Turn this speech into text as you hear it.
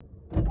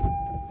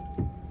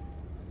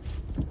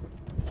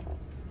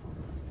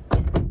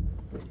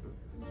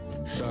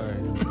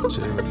Starring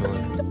Jay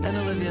Levon and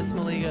Olivia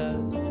Smoliga.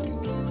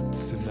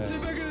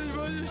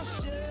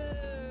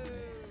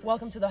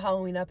 Welcome to the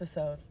Halloween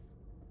episode.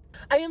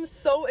 I am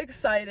so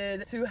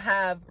excited to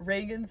have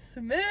Regan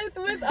Smith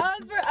with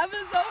us for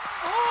episode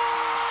 4.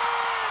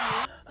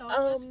 Thanks so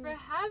much for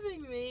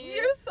having me.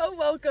 You're so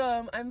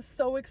welcome. I'm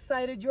so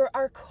excited. You're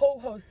our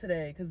co-host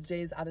today because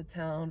Jay's out of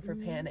town for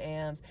Pan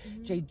Ams.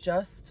 Jay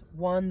just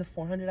won the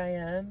 400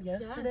 IM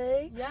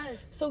yesterday. Yes.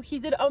 So he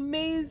did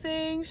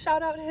amazing.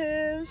 Shout out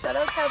him. Shout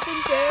out Captain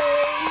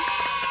Jay.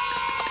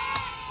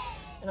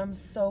 And I'm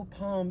so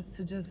pumped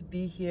to just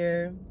be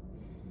here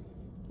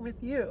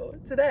with you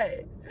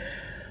today.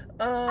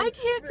 I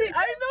can't take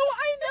I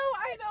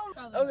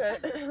know.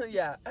 Okay.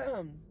 Yeah.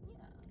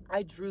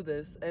 I drew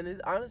this and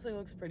it honestly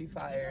looks pretty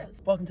fire. Yes.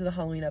 Welcome to the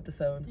Halloween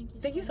episode.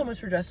 Thank you so much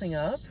for dressing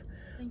up.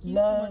 Thank you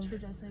so much for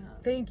dressing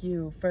up. Thank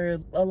you for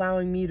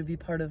allowing me to be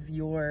part of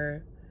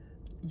your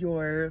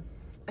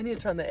I need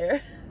to turn the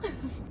air.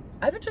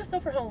 I haven't dressed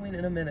up for Halloween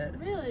in a minute.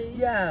 Really?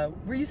 Yeah.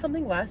 You were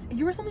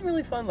something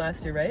really fun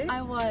last year, right?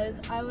 I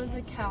was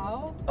a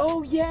cow.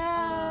 Oh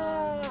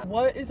yeah.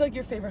 What is like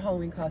your favorite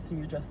Halloween costume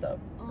you dressed up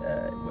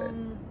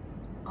with?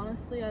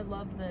 Honestly, I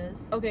love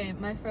this. Okay,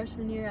 my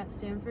freshman year at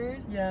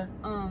Stanford. Yeah.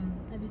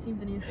 Have you seen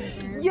Phineas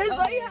and Ferb? Yes,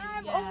 I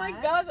have. Yeah. Oh my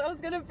gosh, I was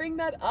gonna bring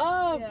that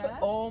up. Yeah.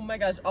 Oh my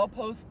gosh, I'll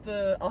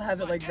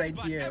have it like right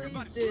here.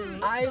 Please do.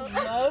 I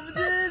loved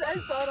it. I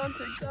saw it on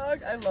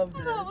TikTok. I loved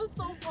it. That was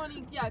so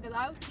funny. Yeah, because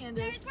I was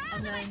Candace,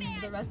 and then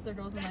the rest of the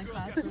girls in my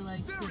class were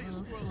like cute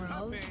little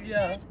squirrels.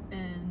 Yeah.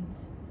 And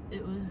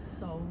it was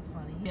so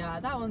funny. Yeah,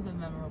 that one's a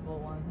memorable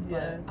one. But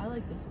Yeah. I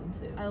like this one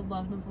too. I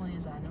love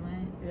Napoleon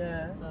Dynamite.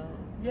 Yeah. So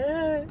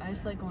Yeah. I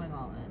just like going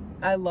all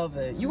in. I love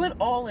it. You went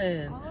all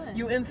in. All in.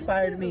 You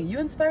inspired me. You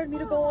inspired me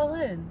to go all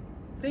in.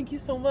 Thank you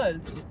so much.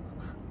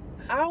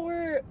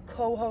 Our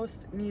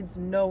co-host needs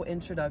no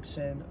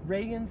introduction.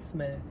 Regan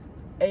Smith,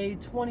 a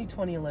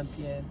 2020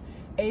 Olympian,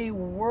 a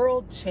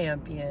world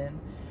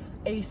champion,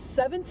 a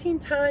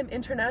 17-time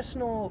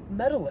international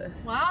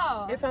medalist.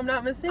 Wow. If I'm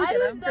not mistaken, I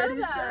didn't I'm know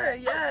pretty that. sure.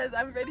 Yes,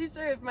 I'm pretty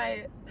sure if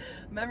my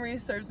memory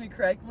serves me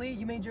correctly.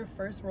 You made your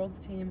first world's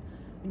team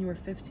when you were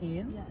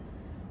 15.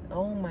 Yes.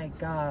 Oh my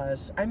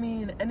gosh. I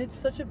mean, and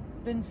it's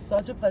been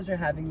such a pleasure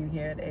having you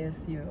here at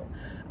ASU.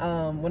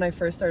 When I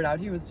first started out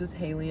here, it was just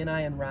Haley and I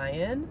and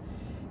Ryan.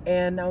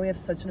 And now we have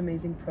such an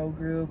amazing pro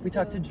group. We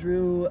talked to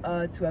Drew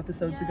 2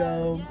 episodes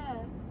ago. Yeah.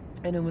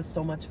 And it was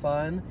so much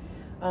fun.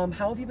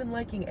 How have you been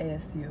liking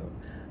ASU?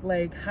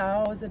 Like,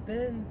 how has it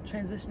been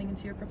transitioning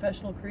into your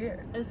professional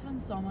career? It's been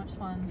so much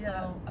fun. Yeah.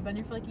 So I've been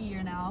here for like a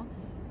year now,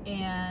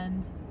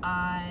 and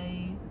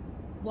I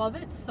love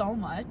it so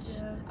much.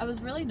 Yeah. I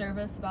was really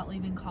nervous about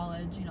leaving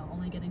college,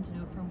 only getting to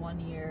do it for 1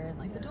 year, and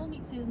like the dual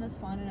meet season is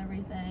fun and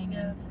everything,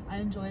 and I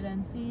enjoyed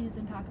NCs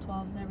and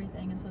Pac-12s and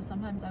everything, and so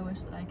sometimes I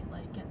wish that I could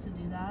like get to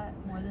do that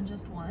more than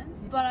just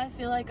once. But I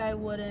feel like I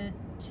wouldn't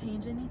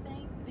change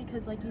anything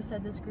because like you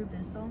said, this group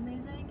is so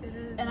amazing. It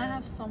is. And I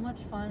have so much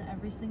fun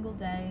every single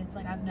day. It's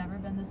like I've never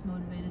been this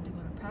motivated to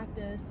go to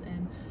practice,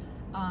 and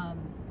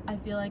I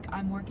feel like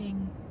I'm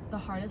working the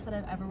hardest that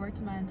I've ever worked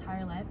in my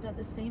entire life, but at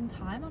the same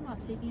time I'm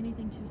not taking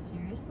anything too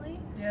seriously.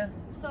 Yeah.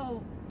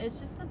 So it's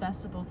just the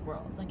best of both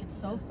worlds. Like it's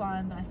so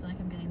fun, but I feel like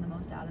I'm getting the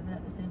most out of it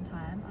at the same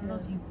time. I don't know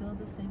if you feel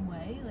the same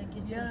way. Like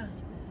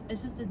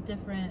it's just a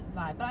different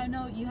vibe. But I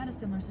know you had a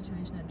similar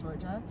situation at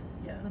Georgia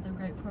with a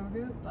great pro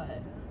group,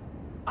 but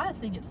I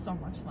think it's so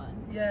much fun.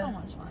 Yeah. So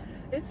much fun.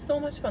 It's so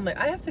much fun. Like,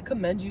 I have to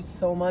commend you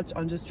so much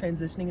on just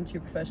transitioning into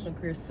your professional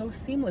career so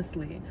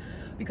seamlessly.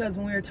 Because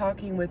when we were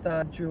talking with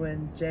Drew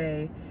and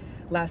Jay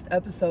last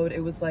episode, it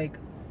was like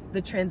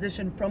the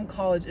transition from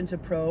college into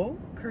pro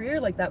career,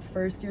 like that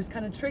first year is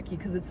kind of tricky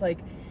because it's like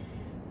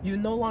you're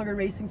no longer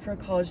racing for a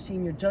college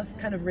team. You're just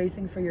kind of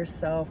racing for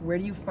yourself. Where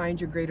do you find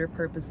your greater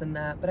purpose in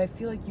that? But I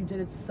feel like you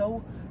did it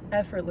so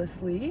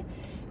effortlessly.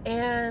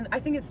 And I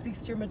think it speaks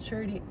to your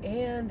maturity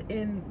and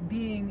in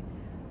being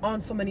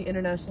on so many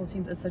international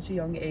teams at such a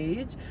young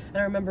age. And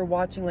I remember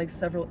watching like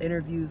several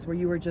interviews where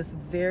you were just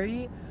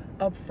very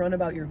upfront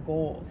about your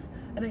goals.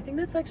 And I think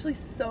that's actually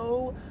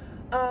so,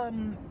 I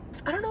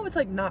don't know, it's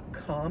like not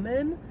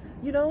common,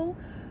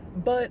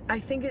 but I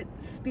think it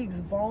speaks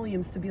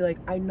volumes to be like,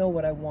 I know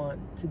what I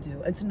want to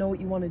do, and to know what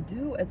you want to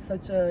do at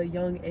such a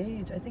young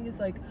age, I think is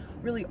like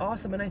really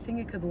awesome. And I think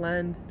it could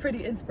lend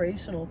pretty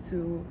inspirational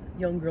to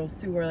young girls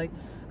too, where like,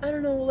 I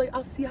don't know, like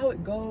I'll see how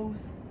it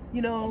goes,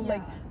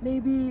 like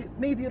maybe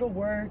it'll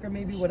work or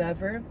maybe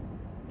whatever.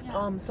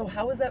 Yeah. So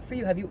how is that for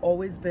you? Have you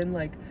always been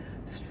like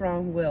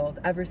strong-willed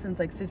ever since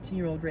like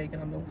 15-year-old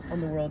Regan on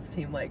the world's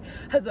team? Like,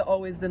 has it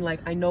always been like,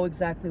 I know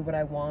exactly what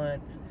I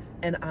want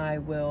and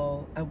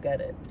I'll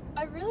get it?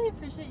 I really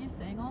appreciate you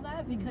saying all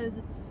that because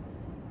it's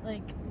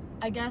like,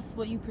 I guess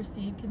what you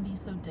perceive can be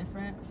so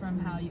different from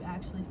how you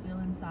actually feel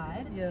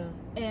inside. Yeah.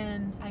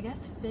 And I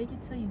guess fake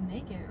it till you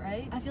make it,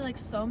 right? I feel like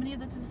so many of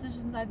the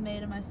decisions I've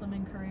made in my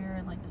swimming career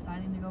and like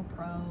deciding to go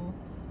pro,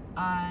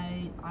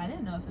 I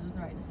didn't know if it was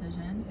the right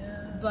decision.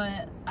 Yeah.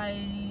 But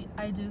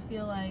I do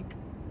feel like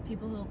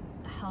people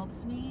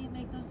helped me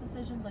make those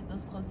decisions, like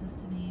those closest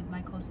to me,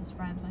 my closest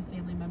friends, my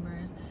family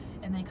members,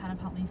 and they kind of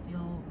helped me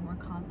feel more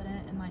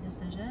confident in my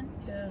decision.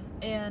 Yeah.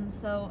 And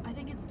so I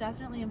think it's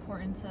definitely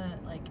important to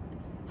like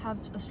have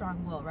a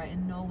strong will, right,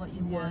 and know what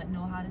you want,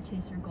 know how to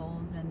chase your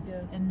goals,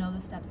 and know the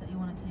steps that you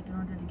want to take in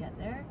order to get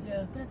there.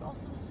 But it's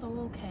also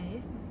so okay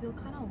if you feel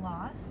kind of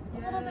lost a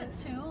little bit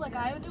too. Like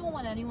I don't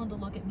want anyone to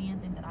look at me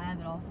and think that I have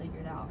it all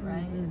figured out,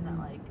 right? And that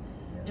like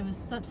it was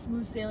such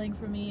smooth sailing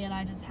for me, and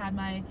I just had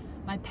my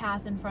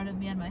path in front of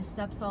me and my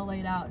steps all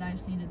laid out, and I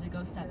just needed to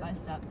go step by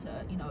step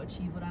to, you know,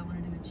 achieve what I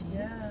wanted to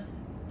achieve.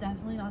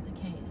 Definitely not the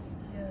case.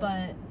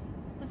 But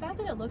the fact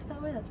that it looks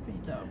that way, that's pretty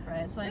dope,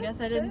 right? So I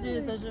guess I didn't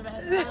do such a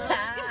bad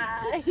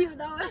job. You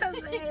know what I'm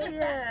saying?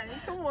 Yeah,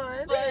 come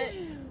on. But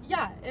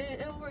yeah,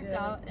 it worked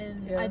out,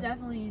 and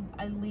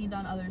I leaned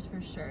on others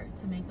for sure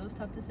to make those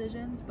tough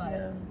decisions,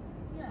 but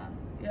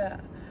yeah.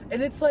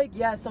 And it's like,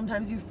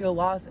 sometimes you feel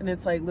lost, and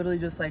it's like literally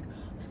just like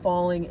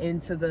falling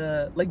into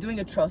the, like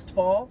doing a trust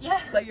fall.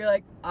 Like you're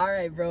like, all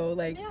right, bro,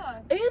 like, and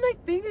I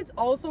think it's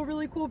also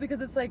really cool because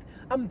it's like,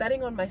 I'm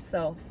betting on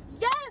myself.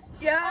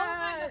 Okay.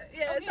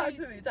 Talk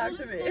to me. That's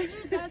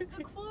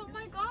the quote of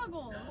my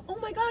goggles. Oh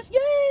my gosh,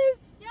 yes.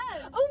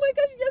 Oh my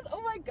gosh, yes.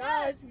 Oh my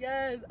gosh,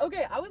 yes.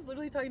 Okay, I was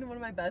literally talking to one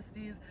of my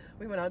besties.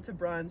 We went out to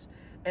brunch,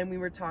 and we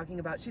were talking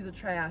about, she's a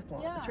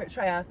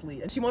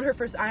triathlete, and she won her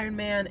first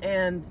Ironman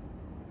and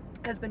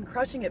has been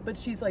crushing it, but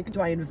she's like, do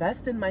I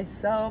invest in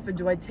myself, and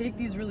do I take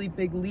these really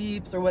big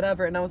leaps or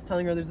whatever? And I was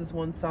telling her there's this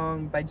one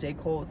song by J.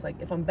 Cole. It's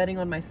like, if I'm betting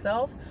on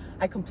myself,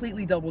 I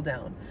completely double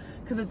down,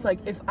 because it's like,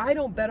 if I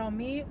don't bet on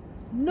me,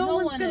 no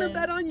one's gonna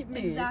bet on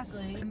me.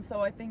 Exactly. And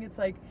so I think it's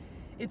like,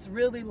 it's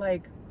really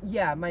like,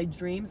 my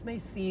dreams may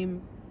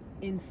seem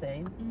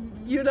insane,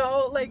 you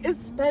know, like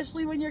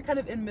especially when you're kind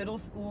of in middle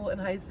school and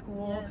high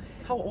school.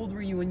 How old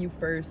were you when you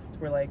first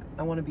were like,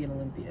 I want to be an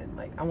Olympian,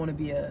 like I want to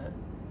be a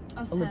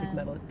Olympic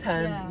medalist?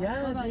 10.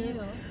 What about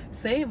you?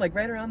 Same, like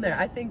right around there.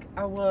 I think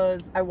I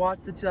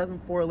watched the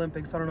 2004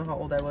 Olympics, so I don't know how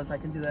old I was. I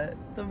can do the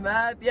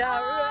math. I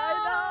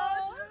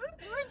know.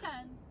 You were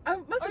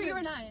 10. You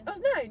were 9. I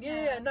was 9.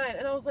 Yeah, 9.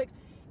 And I was like,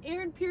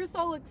 Aaron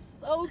Pearsall looks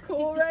so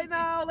cool right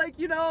now, like,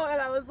 you know.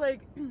 And I was like,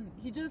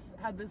 he just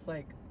had this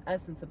like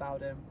essence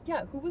about him.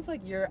 Who was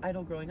like your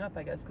idol growing up?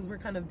 I guess because we're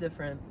kind of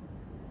different,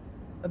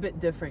 a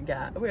bit different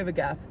gap. We have a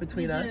gap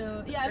between us.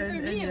 For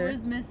me it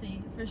was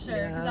Missy for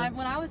sure, because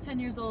when I was 10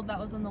 years old, that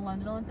was when the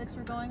London Olympics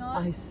were going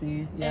on. I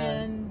see.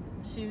 And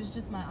she was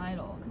just my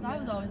idol, because I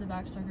was always a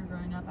backstroker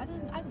growing up.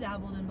 I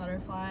dabbled in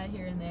butterfly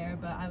here and there,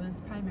 but I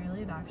was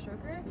primarily a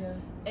backstroker.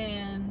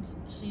 And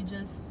she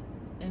just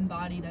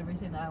embodied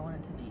everything that I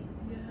wanted to be.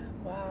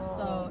 Wow.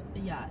 So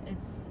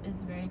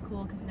it's very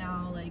cool, because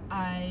now like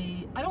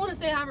I don't want to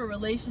say I have a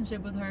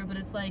relationship with her, but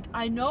it's like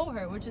I know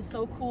her, which is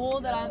so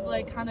cool that I've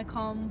like kind of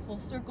come full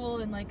circle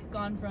and like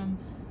gone from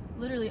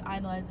literally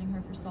idolizing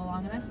her for so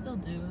long, and I still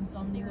do in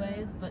so many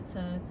ways, but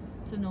to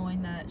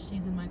knowing that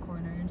she's in my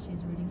corner and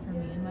she's rooting for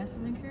me in my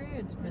swimming career,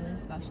 it's really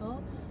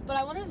special. But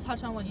I wanted to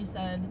touch on what you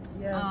said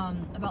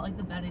about like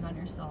the betting on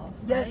yourself.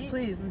 Yes,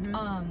 please.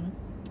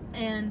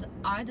 And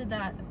I did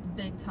that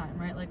big time,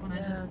 right? Like when I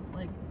just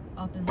like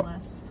up and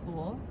left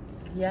school.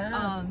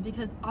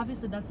 Because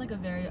obviously that's like a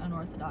very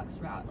unorthodox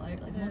route. Like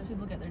most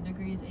people get their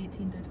degrees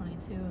 18 through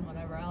 22 and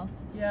whatever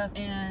else.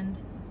 And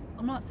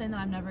I'm not saying that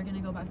I'm never going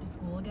to go back to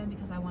school again,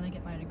 because I want to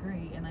get my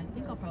degree, and I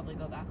think I'll probably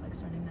go back like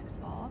starting next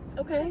fall.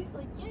 Just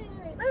like,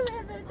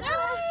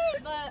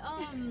 but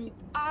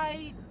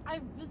I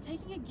was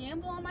taking a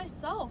gamble on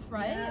myself,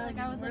 right? Like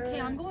I was like, hey,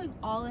 I'm going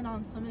all in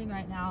on swimming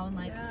right now, and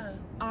like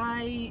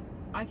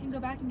I can go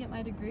back and get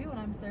my degree when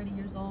I'm 30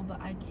 years old, but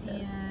I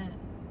can't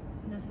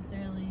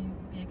necessarily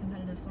be a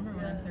competitive swimmer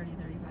when I'm 30,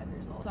 35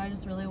 years old. So I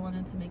just really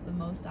wanted to make the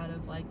most out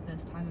of like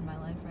this time in my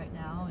life right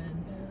now,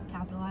 and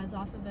capitalize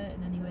off of it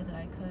in any way that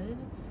I could.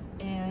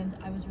 And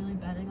I was really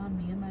betting on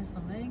me and my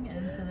swimming,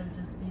 instead of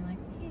just being like,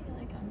 hey,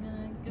 like I'm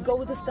gonna go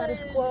with the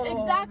status quo.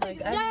 Exactly.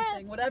 Like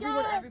everything, what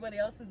everybody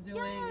else is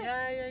doing.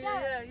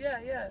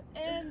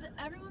 And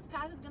everyone's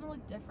path is gonna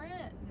look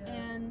different.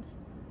 And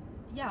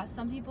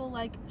some people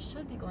like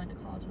should be going to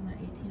college when they're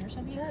 18, or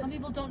some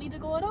people don't need to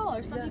go at all,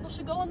 or some people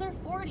should go when they're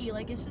 40.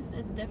 Like it's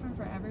different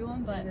for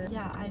everyone. But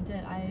I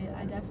did.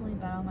 I definitely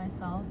bet on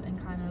myself and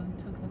kind of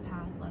took the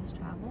path less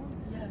traveled.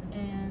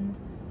 And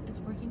it's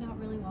working out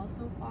really well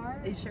so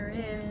far. It sure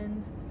is.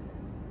 And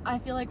I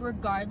feel like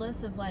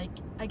regardless of like,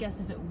 I guess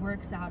if it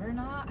works out or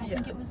not, I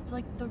think it was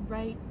like the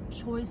right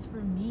choice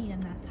for me in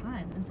that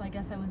time. And so I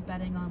guess I was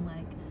betting on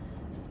like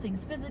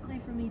things physically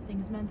for me,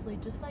 things mentally,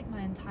 just like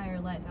my entire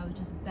life. I was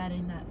just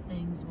betting that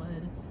things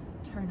would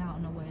turn out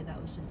in a way that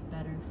was just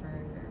better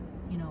for,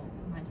 you know,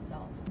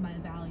 myself, my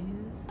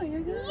values. Oh,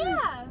 you're good.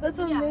 That's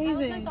amazing. amazing. That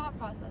was my thought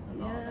process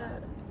of all of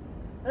that.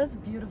 That's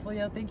beautiful.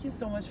 Thank you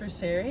so much for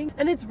sharing.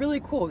 And it's really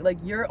cool. Like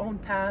your own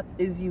path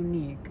is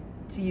unique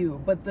to you,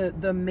 but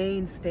the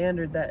main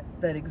standard that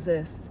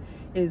exists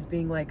is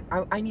being like,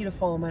 I need to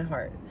follow my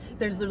heart.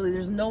 There's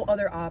no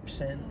other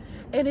option.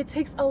 And it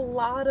takes a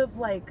lot of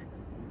like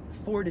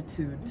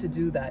fortitude to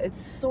do that.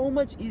 It's so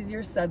much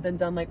easier said than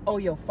done. Like, oh,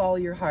 yo, follow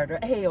your heart, or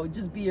hey, yo,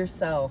 just be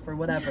yourself, or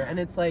whatever. And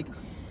it's like,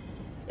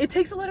 it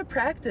takes a lot of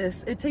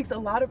practice. It takes a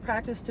lot of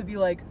practice to be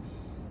like,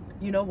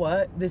 you know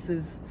what, this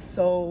is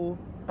so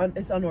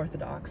it's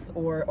unorthodox,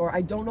 or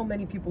I don't know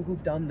many people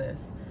who've done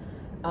this,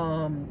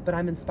 but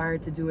I'm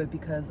inspired to do it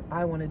because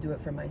I want to do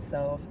it for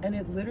myself. And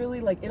it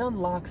literally, like, it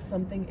unlocks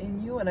something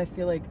in you. And I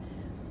feel like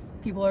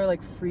people are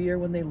like freer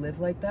when they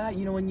live like that.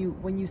 You know,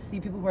 when you see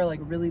people who are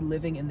like really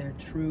living in their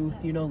truth,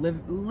 Yes. you know,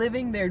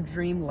 living their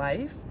dream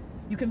life,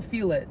 you can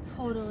feel it.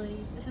 Totally.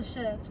 It's a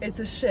shift. It's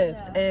a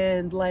shift.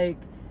 Yeah.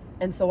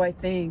 And so I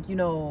think, you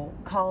know,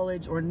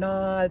 college or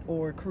not,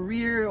 or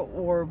career,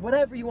 or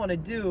whatever you want to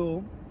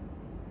do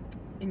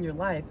in your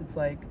life, it's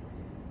like,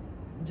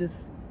 you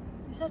just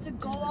have to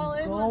go all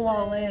in. Go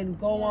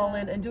all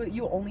in and do it.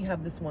 You only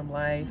have this one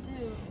life. You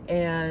do.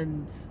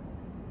 And,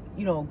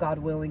 you know, God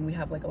willing, we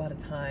have like a lot of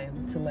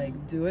time to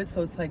like do it.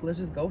 So it's like, let's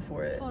just go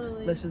for it.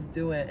 Totally. Let's just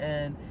do it.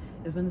 And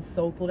it's been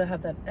so cool to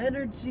have that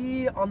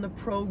energy on the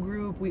pro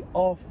group. We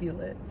all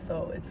feel it.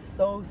 So it's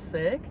so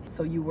sick.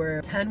 So you were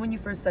 10 when you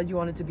first said you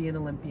wanted to be an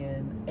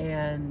Olympian.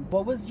 And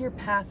what was your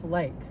path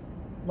like?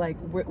 Like,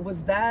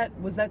 was that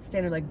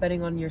standard, like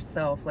betting on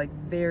yourself, like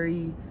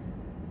very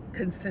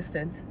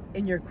consistent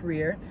in your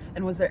career?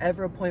 And was there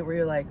ever a point where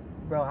you're like,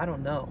 bro, I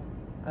don't know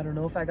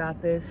if I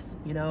got this,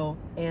 you know?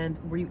 And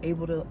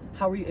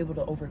how were you able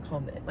to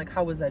overcome it? Like,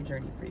 how was that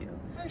journey for you?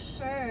 For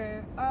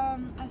sure.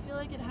 I feel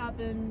like it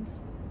happened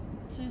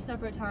 2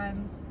 separate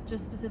times,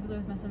 just specifically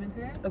with my swimming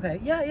career. Okay,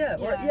 yeah.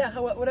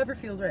 Or, whatever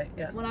feels right,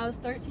 yeah. When I was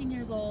 13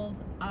 years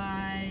old,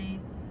 I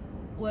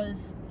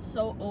was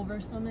so over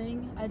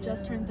swimming. I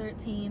just turned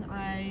 13.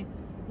 I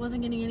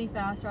wasn't getting any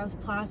faster. I was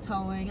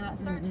plateauing. And at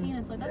 13,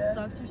 it's like, that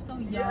sucks. You're so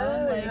young.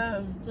 I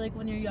feel like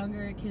when you're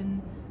younger, it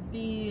can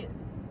be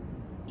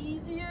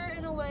easier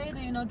in a way to,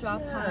 you know,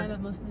 drop time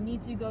at most of the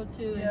meets you go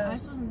to. And I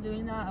just wasn't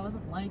doing that. I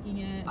wasn't liking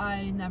it.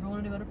 I never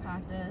wanted to go to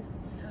practice.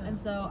 And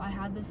so I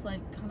had this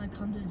like kind of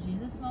come to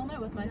Jesus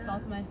moment with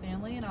myself and my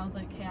family, and I was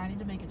like, hey, I need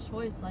to make a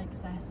choice, like,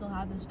 because I still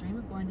have this dream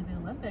of going to the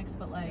Olympics,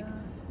 but like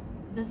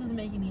this is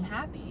making me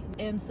happy.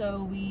 And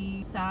so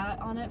we sat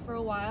on it for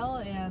a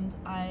while, and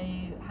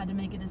I had to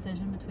make a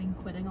decision between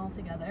quitting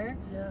altogether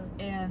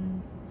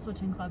and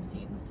switching club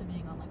teams to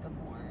being on like a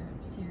more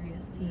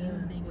serious team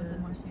and being with a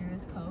more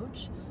serious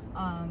coach,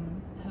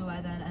 who I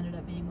then ended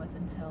up being with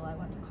until I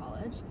went to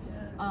college.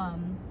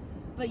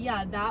 But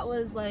yeah, that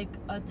was like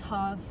a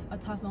tough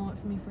moment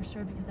for me for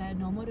sure, because I had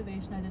no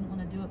motivation. I didn't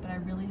want to do it, but I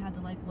really had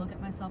to like look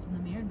at myself in the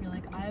mirror and be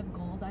like, I have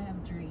goals, I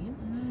have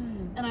dreams,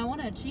 and I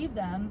want to achieve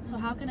them. So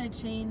how can I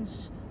change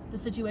the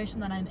situation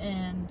that I'm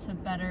in to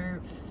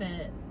better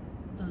fit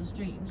those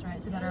dreams,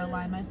 right? To better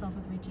align myself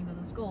with reaching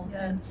those goals.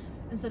 And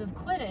instead of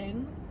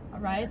quitting,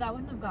 right, that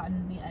wouldn't have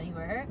gotten me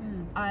anywhere.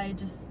 I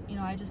just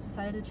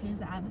decided to change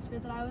the atmosphere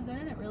that I was in,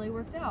 and it really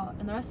worked out.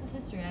 And the rest is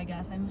history, I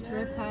guess. I moved to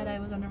Riptide. I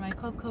was under my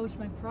club coach,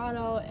 Mike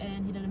Parado,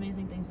 and he did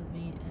amazing things with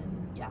me.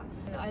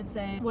 And I'd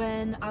say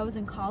when I was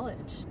in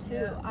college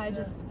too,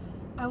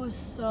 I was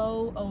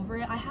so over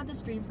it. I had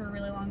this dream for a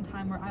really long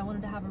time where I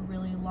wanted to have a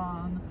really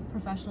long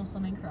professional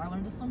swimming career. I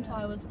wanted to swim till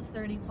I was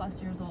 30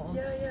 plus years old.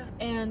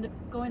 And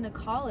going to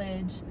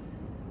college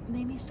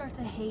made me start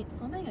to hate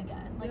swimming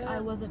again. Like, I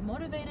wasn't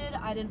motivated.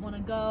 I didn't want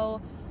to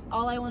go.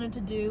 All I wanted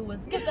to do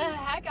was get the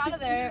heck out of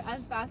there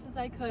as fast as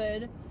I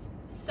could,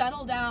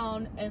 settle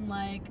down, and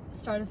like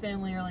start a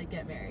family or like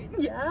get married.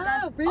 That's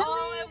all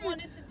I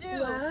wanted to do.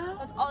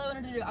 That's all I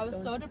wanted to do. I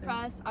was so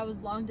depressed. I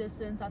was long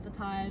distance at the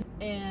time,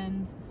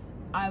 and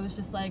I was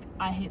just like,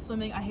 I hate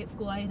swimming, I hate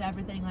school, I hate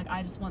everything. Like,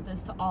 I just want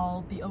this to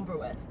all be over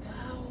with.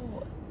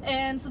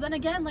 And so then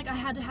again, like, I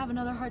had to have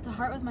another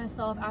heart-to-heart with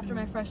myself after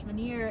my freshman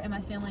year, and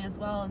my family as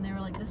well, and they were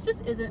like, this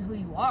just isn't who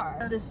you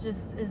are. This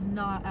just is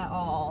not at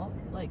all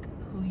like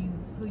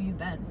who you've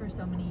been for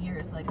so many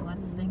years. Like,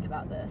 let's think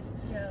about this.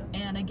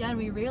 And again,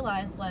 we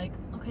realized, like,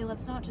 okay,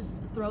 let's not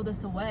just throw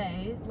this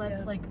away.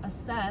 Let's like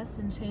assess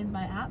and change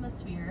my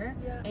atmosphere,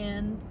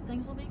 and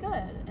things will be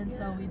good. And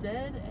so we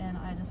did, and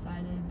I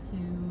decided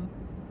to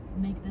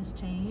make this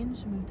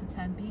change, move to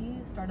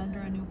Tempe, start under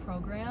a new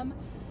program,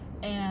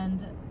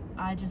 and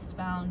I just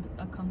found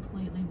a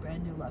completely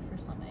brand new love for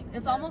swimming.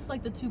 It's almost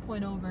like the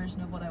 2.0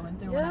 version of what I went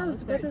through when I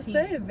was 13. I was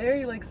about to say,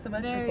 very like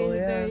symmetrical.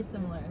 Very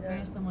similar,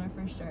 very similar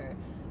for sure.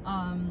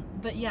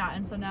 But yeah,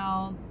 and so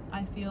now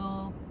I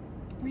feel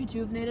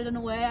rejuvenated in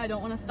a way. I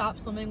don't want to stop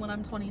swimming when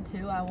I'm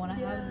 22. I want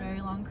to have a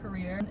very long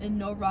career, in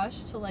no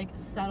rush to like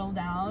settle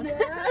down,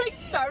 like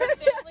start a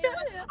family.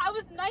 I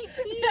was 19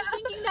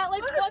 thinking that,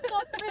 like, what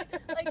the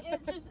frick? Like,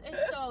 it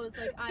shows,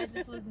 like, I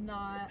was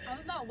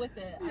not with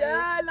it.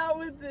 Not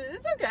with it.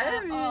 It's okay.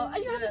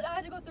 I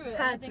had to go through it.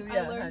 I think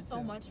I learned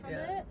so much from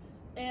it.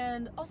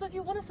 And also, if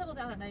you want to settle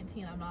down at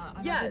 19, I'm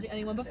not judging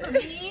anyone, but for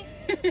me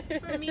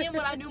and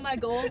what I knew my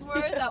goals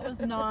were, that was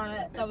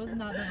not the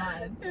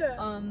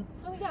vibe.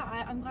 So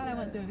yeah, I'm glad I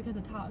went through it, because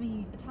it taught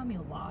me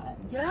a lot.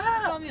 It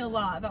taught me a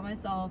lot about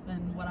myself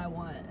and what I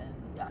want,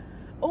 and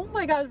Oh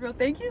my gosh, bro,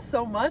 thank you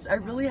so much. I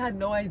really had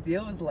no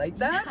idea it was like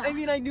that. Yeah. I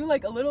mean, I knew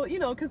like a little, you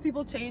know, because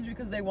people change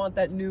because they want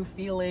that new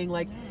feeling.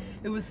 Like,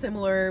 it was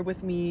similar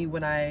with me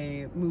when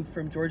I moved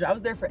from Georgia. I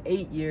was there for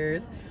 8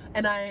 years,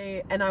 and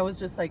I was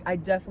just like, I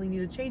definitely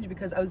need to change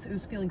because it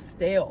was feeling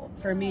stale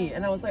for me.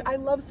 And I was like, I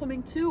love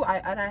swimming too.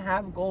 And I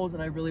have goals,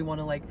 and I really want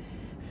to like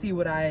see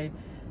what I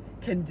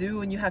can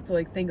do. And you have to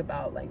like think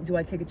about like, do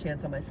I take a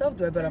chance on myself?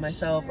 Do I bet on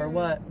myself or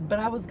what? But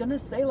I was gonna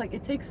say, like,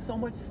 it takes so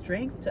much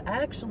strength to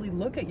actually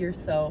look at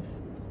yourself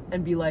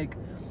and be like,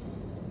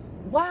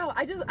 wow,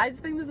 I just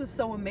think this is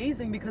so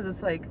amazing, because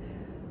it's like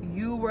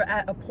you were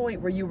at a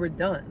point where you were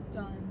done,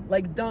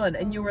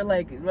 and you were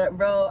like,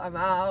 bro, I'm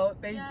out,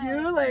 thank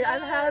you, like,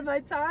 I've had my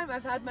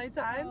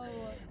time.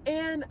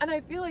 And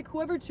I feel like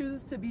whoever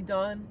chooses to be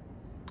done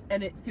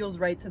and it feels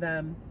right to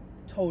them,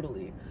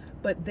 totally.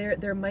 But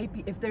there might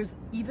be, if there's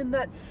even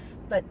that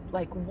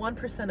like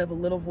 1% of a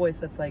little voice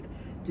that's like,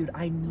 dude,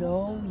 I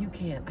know you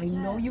can. I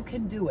know you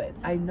can do it.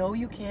 I know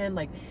you can.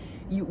 Like,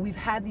 we've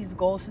had these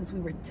goals since we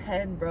were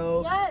 10,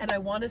 bro. And I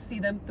want to see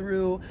them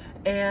through.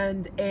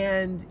 And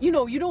you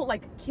know, you don't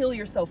like kill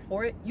yourself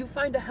for it. You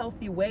find a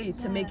healthy way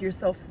to make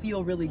yourself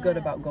feel really good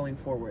about going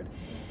forward.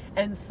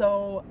 And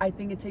so I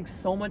think it takes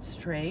so much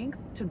strength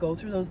to go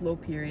through those low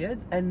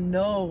periods, and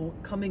know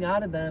coming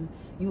out of them,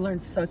 you learn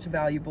such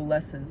valuable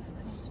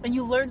lessons. And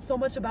you learn so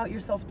much about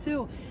yourself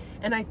too.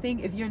 And I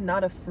think if you're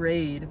not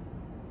afraid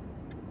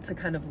to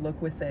kind of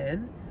look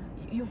within,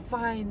 you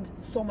find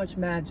so much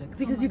magic,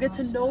 because you get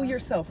to know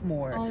yourself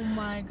more. Oh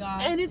my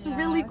gosh. And it's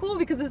really cool,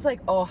 because it's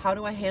like, oh, how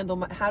do I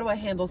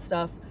handle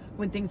stuff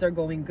when things are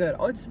going good?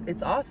 Oh,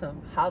 it's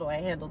awesome. How do I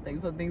handle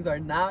things when things are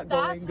not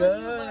going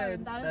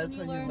good? That's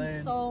when you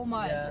learn so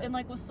much. And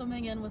like with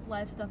swimming and with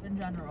life stuff in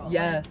general.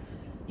 Yes.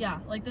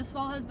 Like, like this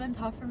fall has been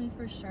tough for me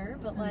for sure,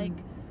 but like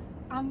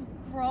I'm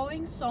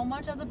growing so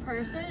much as a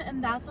person,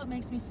 and that's what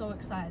makes me so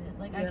excited.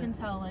 Like I can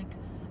tell, like,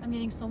 I'm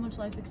getting so much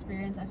life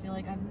experience. I feel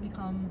like I've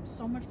become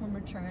so much more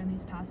mature in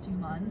these past few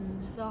months.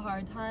 The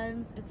hard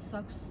times, it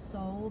sucks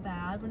so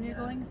bad when you're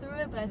going through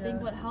it, but I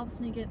think what helps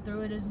me get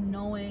through it is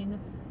knowing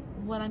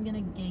what I'm gonna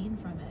gain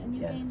from it. And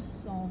you gain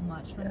so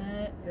much from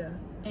it.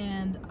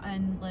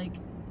 And like,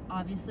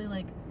 obviously,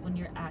 like, when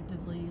you're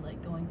actively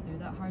like going through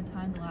that hard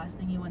time, the last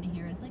thing you want to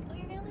hear is like, oh,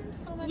 you're gonna learn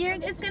so much.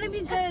 It's gonna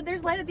be good.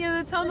 There's light at the end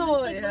of the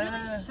tunnel. Like,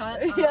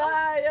 shut up.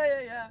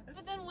 Yeah.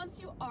 But then once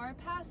you are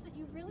past it,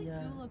 you really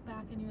do look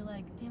back and you're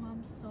like, damn,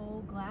 I'm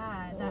so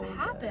glad that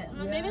happened.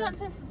 Maybe not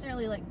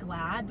necessarily like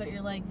glad, but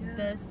you're like,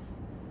 this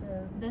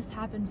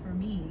happened for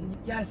me.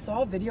 Yeah, I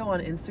saw a video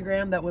on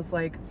Instagram that was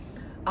like,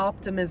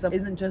 optimism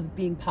isn't just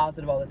being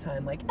positive all the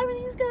time, like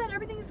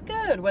everything's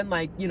good when,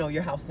 like, you know,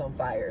 your house is on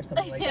fire or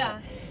something like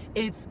that.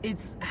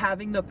 It's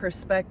having the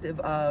perspective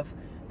of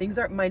things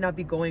might not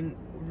be going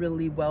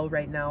really well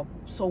right now,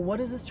 so what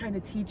is this trying to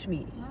teach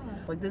me?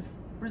 Like this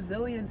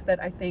resilience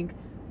that I think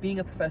being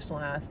a professional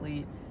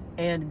athlete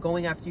and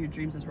going after your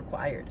dreams is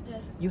required.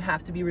 You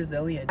have to be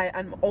resilient.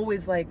 I'm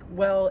always like,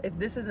 well, if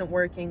this isn't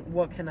working,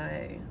 what can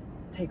I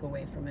take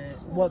away from it?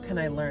 What can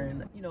I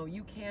learn? You know,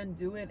 you can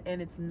do it,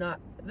 and it's not,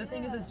 the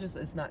thing is,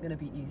 it's not gonna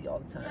be easy all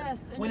the time.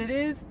 When it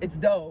is, it's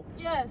dope.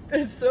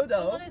 It's so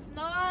dope. When it's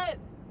not,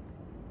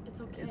 it's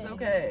okay. It's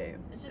okay.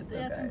 It's just,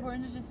 it's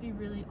important to just be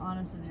really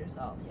honest with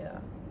yourself.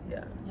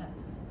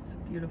 It's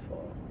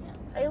beautiful.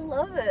 I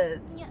love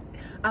it.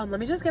 Let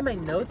me just get my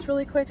notes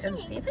really quick and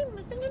see if I'm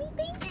missing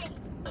anything.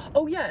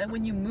 Oh yeah, and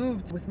when you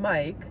moved with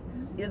Mike,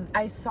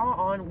 I saw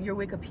on your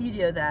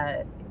Wikipedia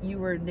that you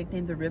were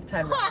nicknamed the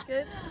Riptide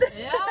Rocket.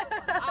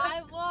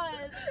 I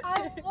was.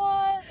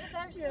 It's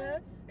actually.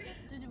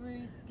 Were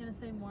you gonna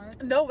say more?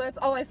 No, that's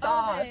all I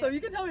saw. So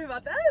you can tell me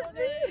about that.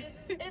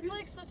 It's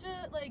like such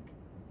a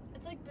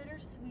it's like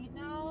bittersweet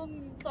now.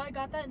 So I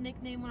got that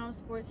nickname when I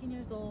was 14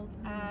 years old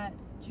at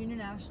Junior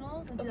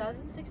Nationals in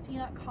 2016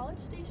 at College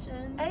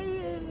Station.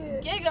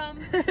 Gig 'em.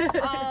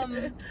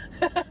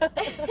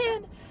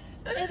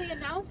 And the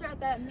announcer at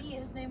that meet,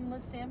 his name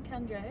was Sam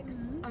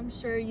Kendricks. I'm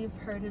sure you've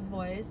heard his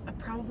voice.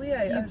 Probably.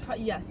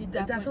 Yes, you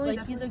definitely.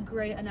 Like, he's a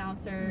great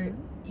announcer.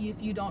 If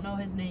you don't know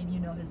his name, you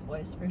know his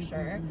voice for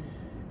sure.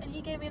 And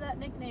he gave me that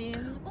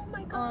nickname. Oh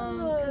my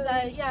god! Because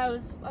I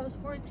was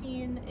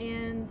 14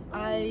 and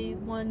I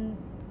won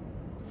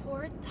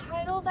 4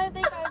 titles. I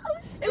think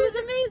it was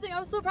amazing. I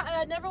was so proud. I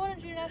had never won a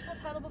junior national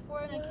title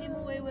before, and I came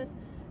away with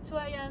 2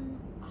 IM,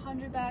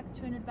 100 back,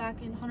 200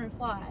 back, and 100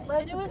 fly.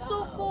 And it was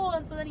so cool.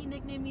 And so then he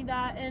nicknamed me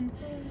that,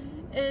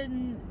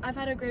 and I've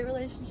had a great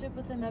relationship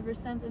with him ever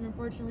since. And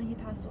unfortunately, he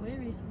passed away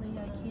recently. He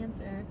had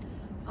cancer.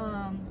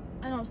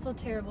 I know, it's so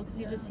terrible,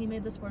 because he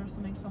made the sport of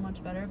swimming so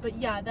much better. But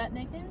yeah, that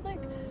nickname is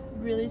like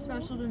really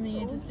special to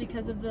me, just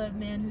because of the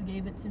man who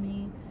gave it to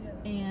me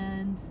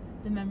and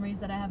the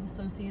memories that I have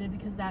associated,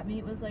 because that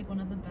meet was like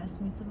one of the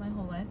best meets of my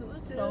whole life. It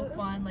was so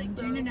fun. Like,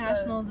 so Junior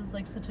Nationals is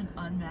like such an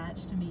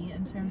unmatch to me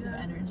in terms of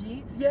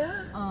energy.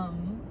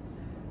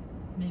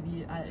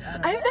 Maybe I've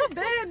not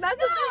been. That's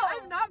the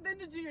thing. I've not been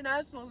to Junior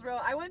Nationals, bro.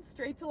 I went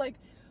straight to like,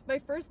 my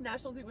first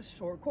nationals meet was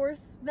short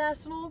course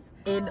nationals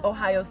in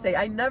Ohio State.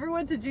 I never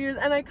went to juniors,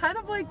 and I kind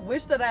of like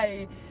wish that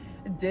I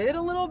did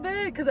a little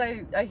bit, because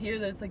I hear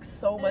that it's like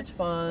so much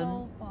fun.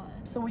 So fun.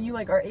 So when you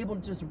like are able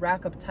to just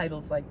rack up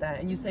titles like that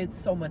and you say it's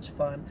so much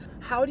fun,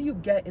 how do you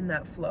get in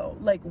that flow?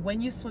 Like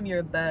when you swim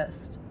your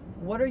best,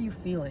 what are you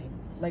feeling?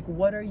 Like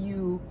what are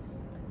you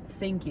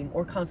thinking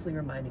or constantly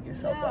reminding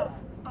yourself of?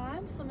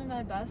 I'm swimming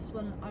my best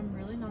when I'm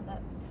really not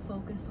that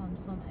focused on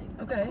swimming.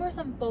 Okay. Of course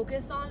I'm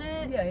focused on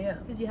it. Yeah.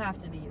 Because you have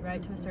to be,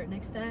 right, to a certain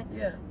extent.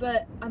 Yeah.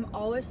 But I'm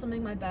always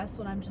swimming my best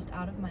when I'm just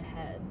out of my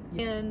head.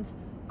 Yeah. And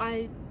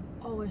I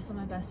always swim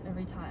my best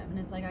every time. And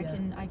it's like I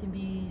can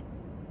be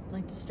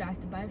like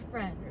distracted by a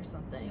friend or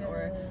something,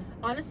 or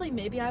honestly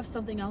maybe I have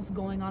something else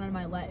going on in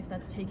my life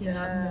that's taking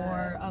up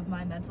more of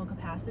my mental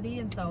capacity,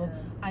 and so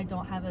I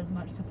don't have as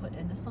much to put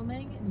into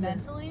swimming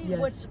mentally,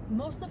 which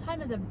most of the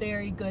time is a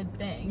very good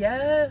thing.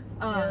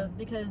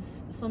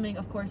 Because swimming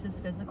of course is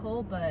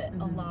physical, but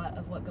a lot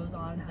of what goes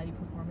on and how you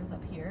perform is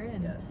up here,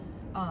 and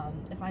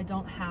if I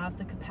don't have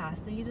the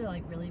capacity to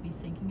like really be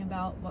thinking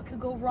about what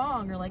could go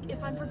wrong, or like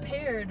if I'm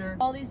prepared, or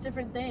all these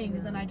different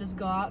things, and I just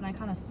go out and I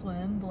kind of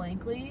swim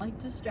blankly, like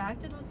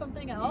distracted with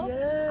something else,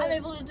 I'm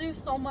able to do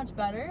so much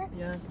better.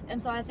 And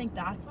so I think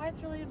that's why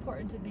it's really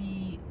important to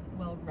be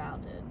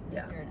well-rounded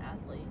if you're an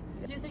athlete.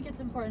 Do you think it's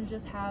important to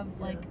just have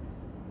like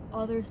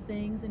other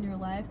things in your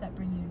life that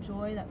bring you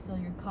joy, that fill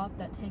your cup,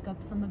 that take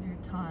up some of your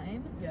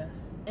time,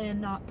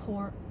 and not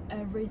pour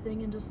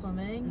everything into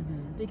swimming,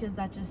 because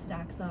that just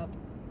stacks up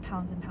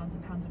pounds and pounds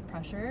and pounds of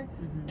pressure,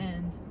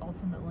 and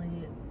ultimately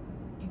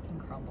you can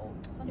crumble.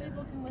 Some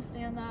people can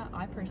withstand that.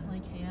 I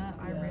personally can't.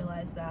 I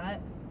realized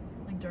that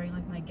like during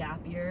like my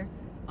gap year,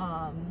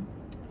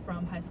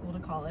 from high school to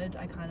college,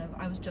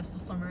 I was just a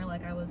swimmer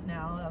like I was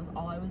now. That was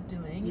all I was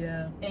doing.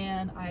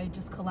 And I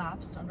just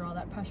collapsed under all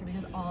that pressure,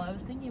 because all I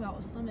was thinking about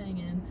was swimming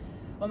and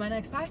what my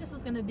next practice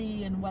was going to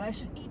be and what I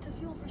should eat to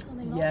fuel for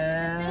swimming and all these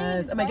different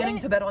things. Am I getting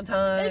to bed on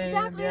time?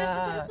 Exactly. It's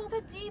just like, it's not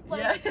that deep.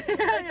 Like,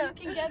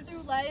 you can get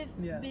through life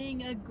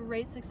being a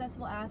great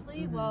successful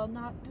athlete while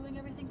not doing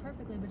everything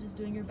perfectly, but just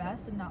doing your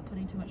best and not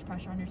putting too much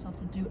pressure on yourself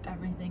to do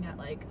everything at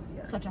like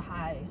such a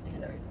high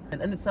standard.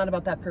 And it's not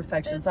about that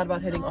perfection. It's not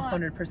about hitting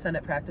 100%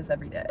 at practice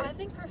every day. I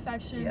think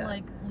perfection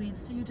like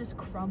leads to you just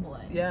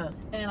crumbling.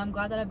 And I'm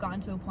glad that I've gotten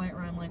to a point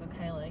where I'm like,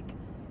 okay, like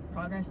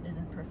progress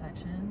isn't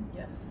perfection.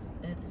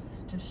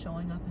 It's just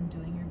showing up and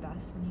doing your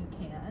best when you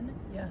can.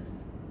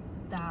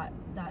 That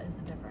is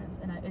the difference,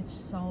 and it's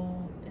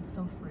so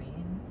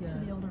freeing to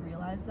be able to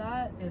realize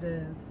that. It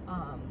is.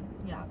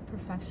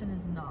 Perfection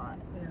is not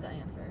the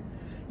answer.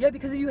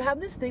 Because you have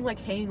this thing like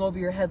hanging over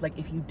your head, like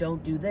if you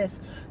don't do this,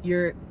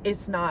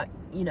 it's not,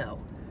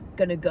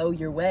 gonna go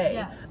your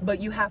way. But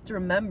you have to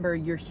remember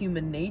your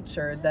human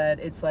nature, that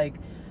it's like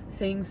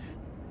things,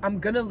 I'm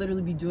gonna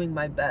literally be doing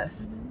my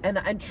best,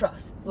 and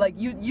trust. Like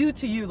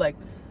you, like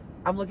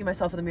I'm looking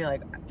myself in the mirror,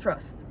 like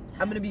trust.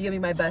 I'm gonna be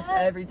giving my best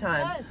every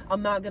time.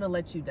 I'm not gonna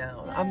let you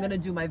down. I'm gonna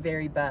do my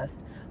very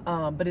best.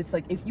 But it's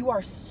like if you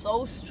are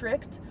so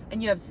strict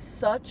and you have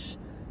such,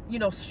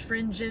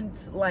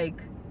 stringent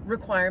like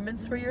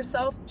requirements for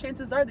yourself,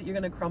 chances are that you're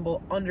gonna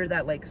crumble under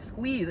that like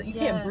squeeze. You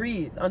can't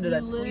breathe under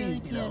that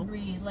squeeze. You can't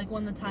breathe. Like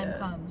when the time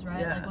comes,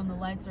 right? Like when the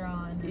lights are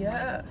on and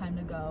like it's time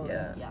to go.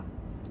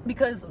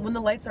 Because when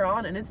the lights are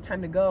on and it's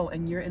time to go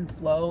and you're in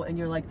flow and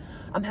you're like,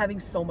 I'm having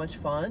so much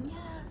fun.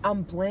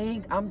 I'm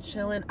blank. I'm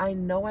chilling. I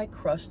know I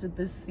crushed it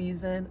this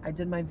season. I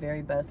did my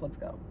very best. Let's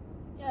go.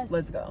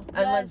 Let's go.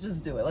 And let's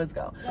just do it. Let's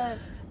go.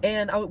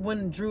 And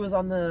when Drew was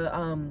on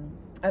the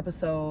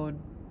episode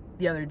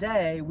the other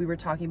day, we were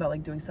talking about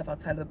like doing stuff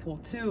outside of the pool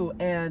too,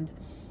 and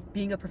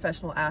being a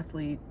professional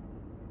athlete,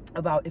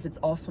 about if it's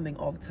all swimming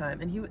all the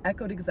time. And he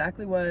echoed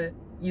exactly what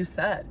you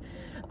said,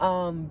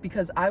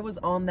 because I was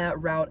on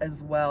that route as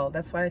well.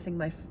 That's why I think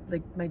my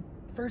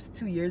first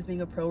 2 years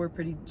being a pro were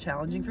pretty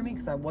challenging for me,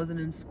 because I wasn't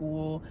in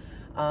school.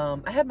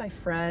 I had my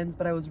friends,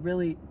 but I was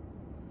really,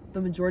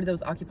 the majority that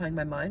was occupying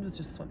my mind was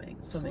just swimming.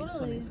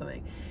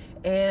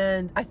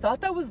 And I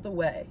thought that was the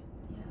way,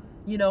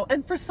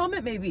 and for some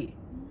it may be,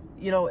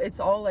 it's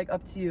all like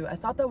up to you. I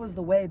thought that was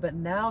the way, but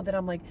now that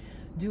I'm like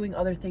doing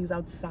other things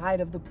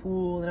outside of the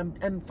pool, and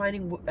I'm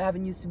finding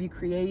avenues to be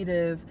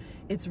creative,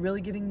 it's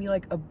really giving me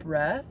like a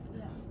breath.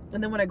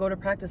 And then when I go to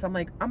practice, I'm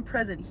like, I'm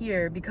present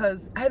here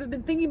because I haven't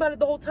been thinking about it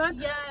the whole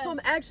time. So I'm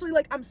actually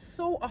like, I'm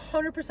so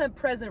 100%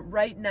 present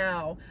right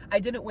now. I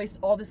didn't waste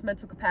all this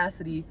mental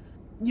capacity,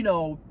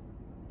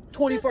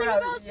 24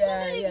 hours.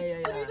 When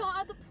you're not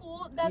at the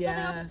pool, that's something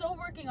I'm still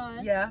working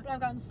on. But I've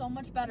gotten so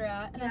much better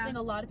at. And I think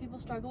a lot of people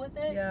struggle with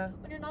it.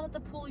 When you're not at the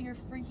pool, you're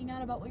freaking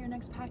out about what your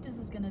next practice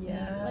is going to be.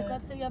 Like,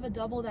 let's say you have a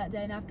double that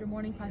day, and after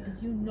morning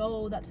practice, you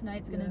know that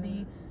tonight's going to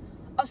be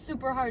a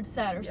super hard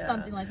set or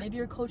something. Like maybe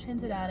your coach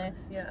hinted at it.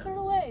 Just put it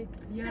away.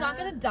 You're not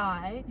gonna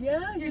die. You're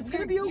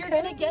gonna be okay. You're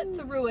gonna get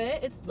through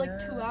it. It's like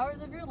 2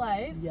 hours of your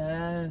life.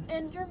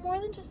 And you're more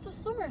than just a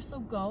swimmer. So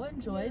go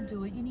enjoy, do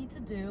what you need to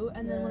do,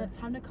 and then when it's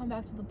time to come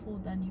back to the pool,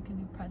 then you can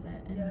be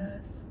present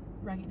and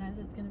recognize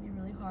that it's gonna be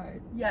really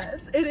hard.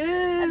 It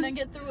is. And then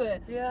get through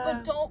it.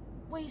 But don't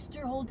waste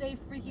your whole day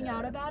freaking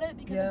out about it,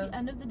 because at the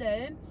end of the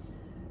day,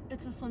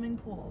 it's a swimming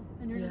pool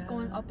and you're just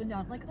going up and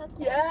down. Like, that's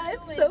all Yeah, you're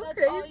it's doing. so That's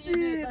crazy. all you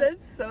do. Like,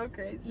 That's so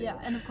crazy. yeah,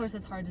 and of course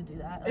it's hard to do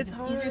that. Like, It's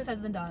hard. easier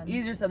said than done.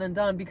 Easier said than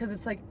done, because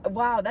it's like,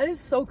 wow, that is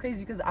so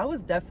crazy, because I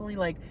was definitely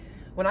like,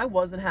 when I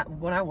wasn't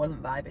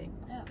vibing.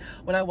 Yeah.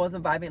 When I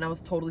wasn't vibing and I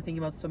was totally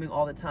thinking about swimming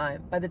all the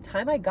time, by the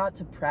time I got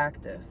to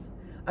practice,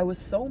 I was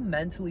so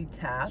mentally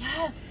tapped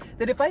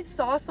that if I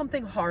saw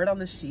something hard on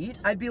the sheet,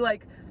 I'd be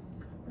like,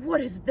 what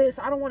is this?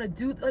 I don't want to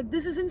do, like,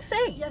 this is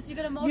insane. Yes, you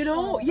get emotional. You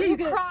know? Yeah, you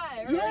get,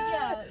 cry. Or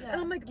yeah.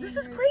 And I'm like, this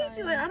is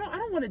crazy. Like, I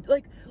don't want to,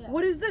 like,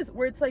 what is this?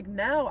 Where it's like,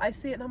 now I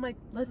see it and I'm like,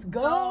 let's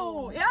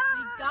go. Yeah.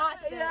 We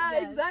got this.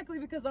 Yeah, exactly.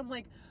 Because I'm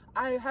like,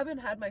 I haven't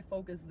had my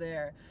focus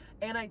there.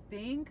 And I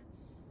think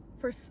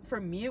for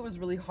me, it was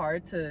really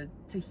hard to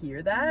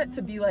hear that,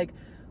 to be like,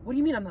 what do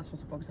you mean I'm not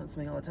supposed to focus on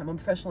swimming all the time? I'm a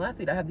professional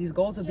athlete. I have these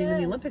goals of being in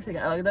the Olympics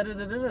again. Like, da, da,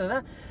 da, da, da,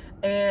 da.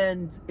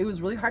 And it was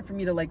really hard for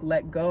me to like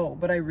let go.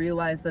 But I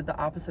realized that the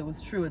opposite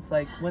was true. It's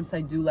like, once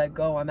I do let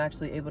go, I'm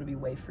actually able to be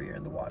way freer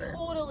in the water.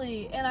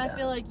 Totally. And I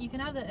feel like you can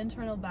have the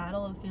internal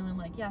battle of feeling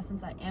like, yeah,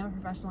 since I am a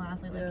professional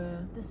athlete,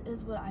 like, this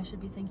is what I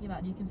should be thinking about.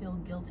 And you can feel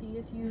guilty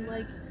if you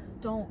like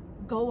don't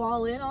go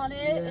all in on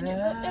it. And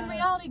but in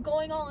reality,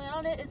 going all in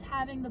on it is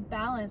having the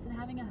balance and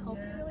having a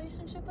healthy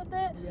relationship with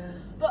it.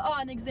 But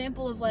an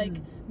example of like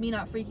me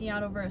not freaking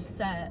out over a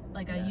set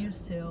like I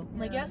used to.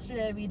 Like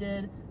yesterday we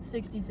did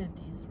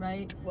 60-50s,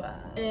 right? Wow.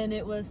 And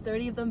it was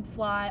 30 of them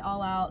fly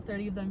all out,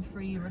 30 of them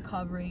free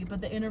recovery, but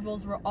the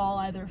intervals were all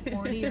either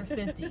 40 or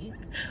 50.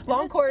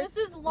 Long course.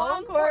 This is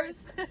long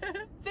course.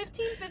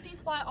 15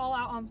 50s fly all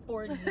out on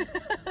 40.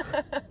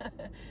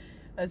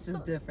 That's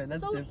just different.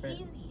 That's so different.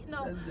 Easy.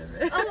 No. That's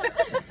different.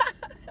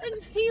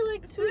 And me,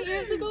 like 2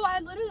 years ago,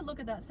 I'd literally look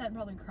at that set and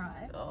probably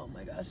cry. Oh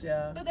my gosh,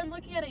 yeah. But then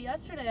looking at it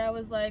yesterday, I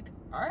was like,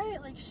 all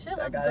right, like shit,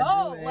 let's gotta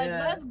go. do it, Like,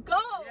 let's go.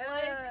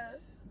 Yeah.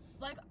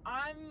 Like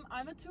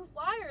I'm a 2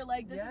 flyer.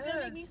 Like, this is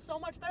gonna make me so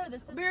much better.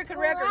 This is American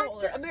record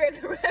holder,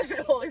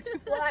 2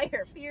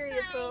 flyer,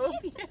 period, boo.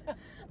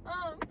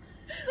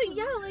 But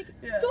yeah, like,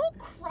 don't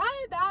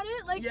cry about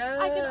it. Like,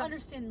 I can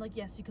understand, like,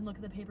 yes, you can look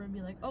at the paper and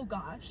be like, oh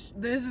gosh,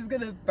 this is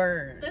gonna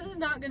burn. This is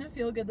not gonna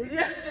feel good. This is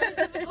gonna be very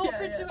difficult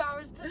for 2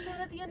 hours. But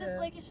then at the end of,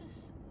 like, it's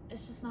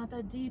just not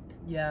that deep.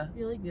 Yeah.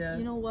 You're like,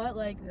 you know what?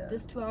 Like,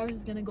 this 2 hours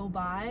is gonna go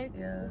by.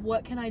 Yeah.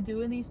 What can I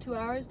do in these 2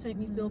 hours to make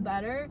me feel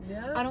better?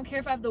 Yeah. I don't care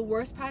if I have the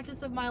worst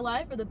practice of my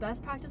life or the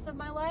best practice of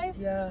my life.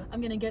 Yeah. I'm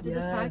gonna get through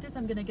this practice.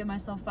 I'm gonna give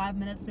myself 5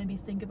 minutes to maybe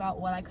think about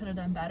what I could have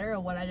done better or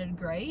what I did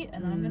great,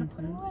 and then I'm gonna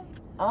put it away.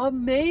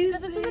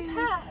 Amazing. Because it's in the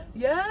past.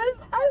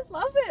 Yes, I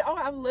love it. Oh,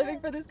 I'm living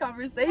for this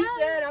conversation.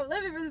 I'm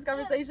living for this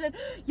conversation.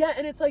 Yeah,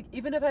 and it's like,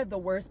 even if I have the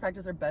worst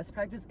practice or best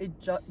practice, it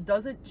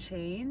doesn't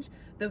change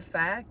the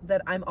fact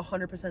that I'm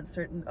 100%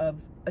 certain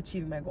of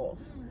achieving my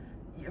goals.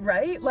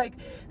 Right? Like,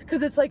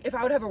 because it's like, if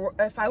I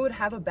would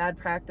have a bad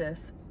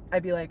practice,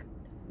 I'd be like,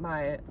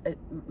 my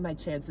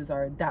chances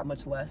are that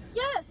much less.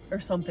 Yes. Or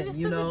something, you just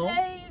you spend know? the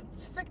day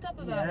freaked up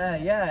about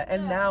it. Yeah.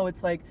 And now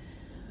it's like,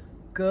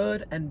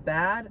 good and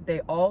bad,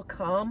 they all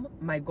come.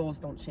 My goals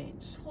don't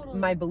change. Totally.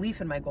 My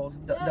belief in my goals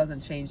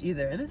doesn't change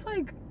either. And it's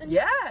like, and duh.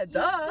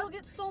 You still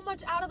get so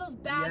much out of those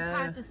bad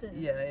practices.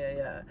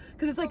 Yeah.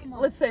 Because it's like, much.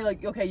 let's say,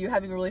 like, okay, you're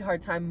having a really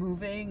hard time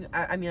moving.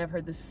 I mean, I've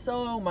heard this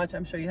so much.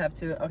 I'm sure you have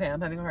too. Okay,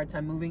 I'm having a hard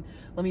time moving.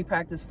 Let me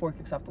practice 4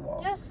 kicks off the wall.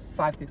 Yes.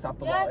 5 kicks off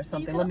the wall or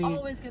something. You can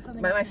always get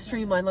something. My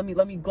streamline. Let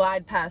me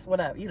glide past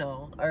whatever, you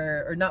know,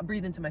 or not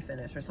breathe into my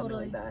finish or something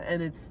like that.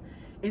 And it's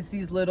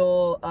these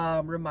little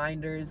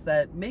reminders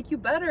that make you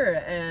better,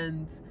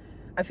 and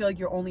I feel like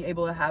you're only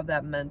able to have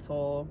that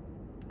mental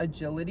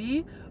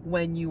agility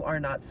when you are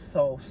not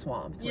so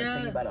swamped with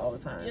thinking about it all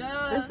the time.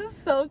 This is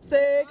so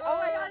sick. Oh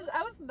my gosh,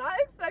 I was not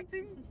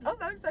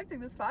expecting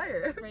this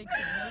fire.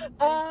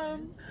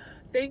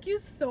 Thank you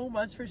so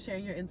much for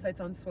sharing your insights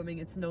on swimming.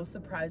 It's no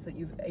surprise that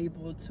you've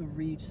able to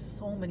reach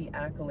so many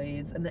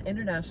accolades in the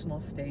international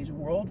stage,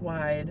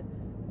 worldwide.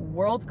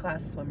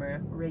 World-class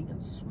swimmer,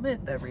 Regan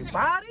Smith,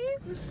 everybody.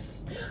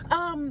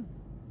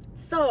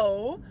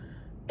 So,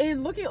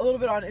 in looking a little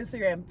bit on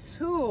Instagram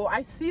too,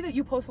 I see that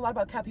you post a lot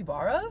about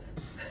capybaras.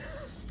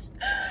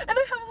 And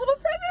I have a little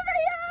present for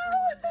you!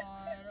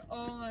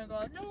 Oh my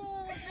god.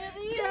 No,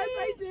 really? Yes,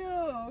 I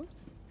do.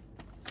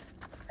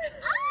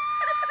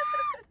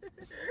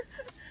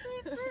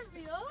 Wait, for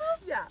real?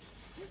 Yeah.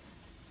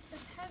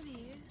 It's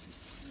heavy.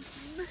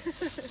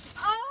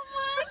 Oh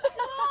my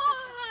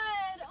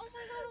god! Oh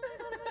my god!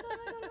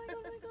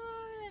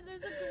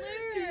 There's a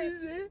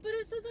glare. But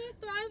it says I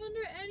thrive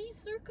under any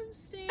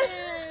circumstance.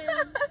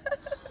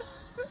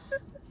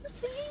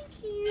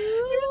 Thank you.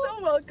 You're so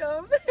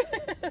welcome.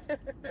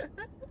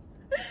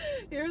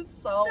 You're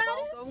so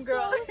welcome,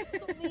 girl. That is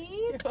so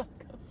sweet.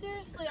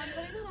 Seriously, I'm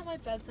putting that on my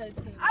bedside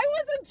table. I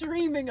wasn't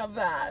dreaming of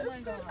that. Oh my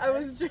god. I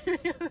was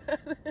dreaming of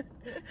that.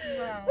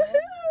 Wow.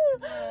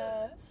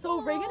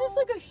 So Regan is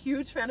like a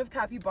huge fan of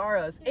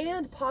capybaras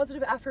and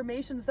positive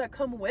affirmations that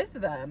come with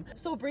them.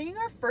 So bringing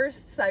our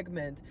first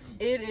segment,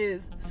 it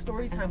is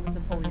story time with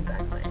Napoleon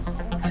Backline.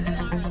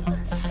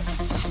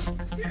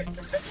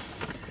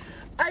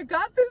 I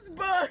got this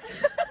book.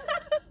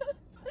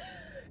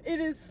 It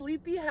is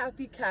Sleepy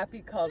Happy Cappy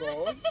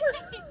Cuddles.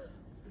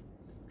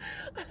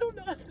 I don't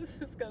know how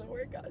this is gonna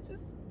work out.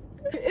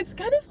 It's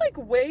kind of like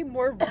way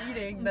more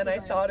reading than I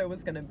thought it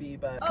was gonna be,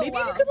 but maybe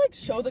you could like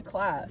show the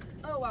class.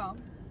 Oh wow.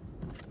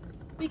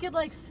 We could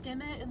like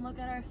skim it and look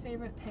at our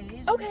favorite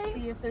page Okay. and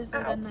see if there's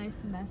like a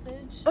nice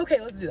message. Okay,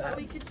 let's do that.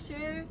 We could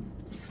share.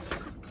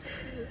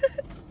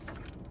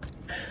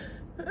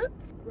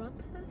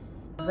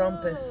 Rumpus?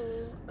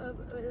 Rumpus.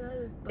 That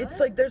is butt?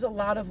 It's like there's a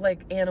lot of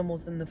like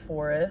animals in the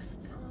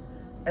forest,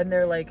 and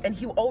they're like, and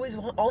he always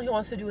all he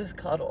wants to do is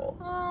cuddle.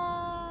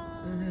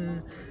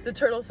 The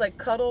turtle's like,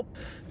 cuddle,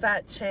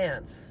 fat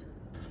chance.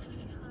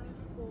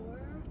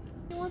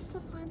 He wants to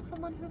find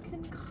someone who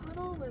can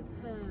cuddle with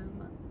him.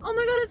 Oh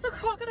my god, it's a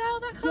crocodile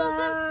that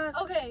cuddles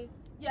him. Okay,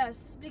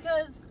 yes,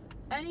 because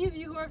any of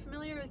you who are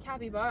familiar with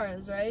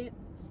capybaras, right?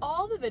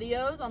 All the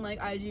videos on like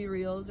IG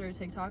Reels or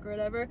TikTok or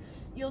whatever,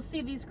 you'll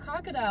see these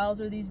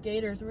crocodiles or these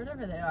gators or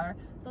whatever they are.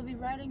 They'll be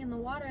riding in the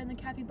water and the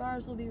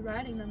capybaras will be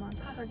riding them on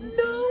top. Have you seen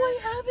that? No, I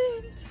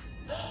haven't.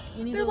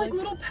 You need They're to, like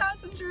little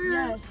passengers.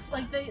 Yes,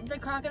 like the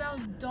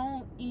crocodiles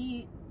don't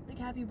eat the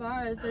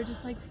capybaras. They're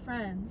just like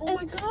friends. Oh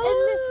my gosh.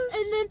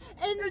 And then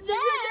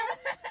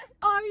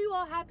are you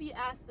all happy?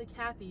 Asked the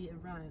cappy. It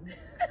rhymes.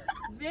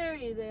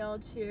 Very. They all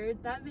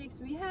cheered. That makes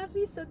me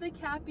happy. Said the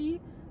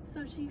cappy.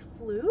 So she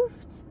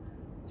floofed.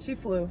 She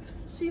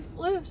floofs. She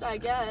floofed, I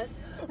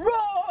guess.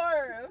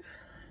 Roar!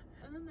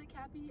 And then the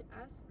cappy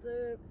asked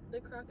the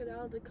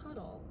crocodile to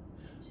cuddle.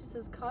 She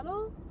says,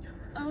 cuddle?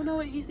 Oh no,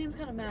 wait, he seems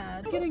kind of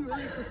mad. It's getting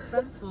really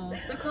suspenseful.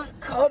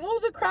 Cuddle?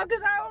 The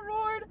crocodile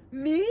roared?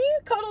 Me?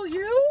 Cuddle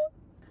you?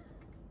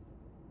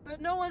 But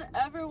no one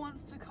ever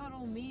wants to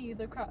cuddle me.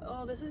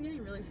 Oh, this is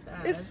getting really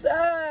sad. It's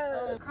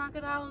sad. The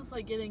crocodile is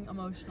like getting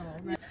emotional,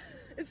 right?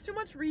 It's too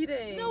much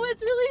reading. No,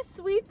 it's really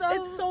sweet though.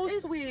 It's so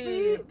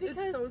sweet. Because,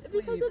 it's so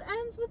sweet. Because it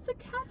ends with the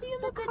cappy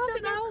and the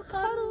crocodile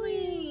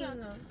cuddling.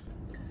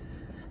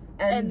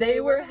 And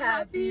they were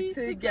happy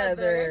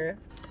together.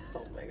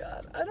 Oh my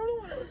god. I don't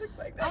know what I was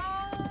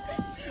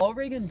expecting. All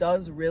Regan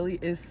does really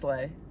is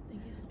slay.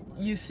 Thank you so much.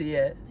 You see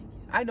it. Thank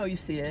you. I know you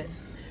see it.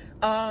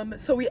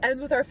 So we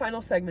end with our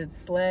final segment,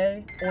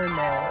 slay or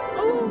nay.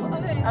 Oh,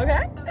 okay.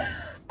 Okay?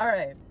 All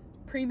right.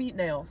 Pre-meet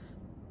nails.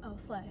 Oh,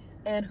 slay.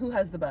 And who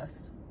has the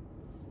best?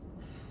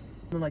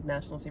 Like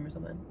national team or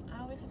something.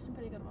 I always have some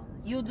pretty good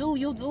ones. You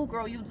do,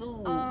 girl, you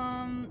do.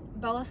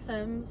 Bella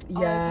Sims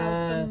always Yes.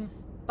 has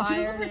some fire She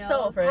does them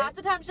herself, nails. right? Half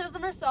the time she does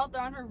them herself.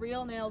 They're on her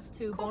real nails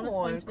too. Bonus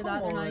points for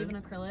that. They're not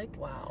even acrylic.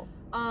 Wow.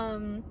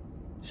 Shackle.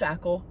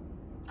 Shackle.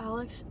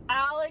 Alex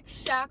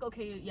Shack.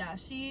 Okay, yeah,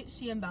 she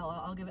and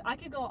Bella. I'll give it. I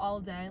could go all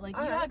day. Like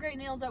you had great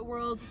nails at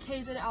Worlds.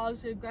 Kate did.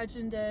 Alex did.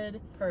 Gretchen did.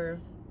 Her.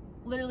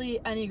 Literally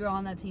any girl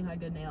on that team had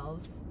good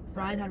nails.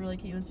 Ryan had really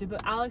cute ones too.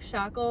 But Alex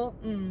Shackle,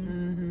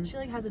 she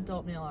like has a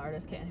dope nail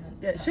artist. Okay, anyways.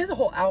 Yeah, she has a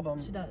whole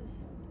album. She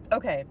does.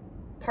 Okay,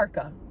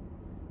 parka.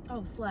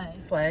 Oh, slay.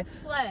 Slay.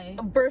 Slay.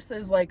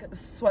 Versus like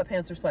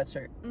sweatpants or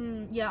sweatshirt.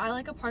 Yeah, I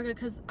like a parka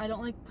because I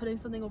don't like putting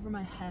something over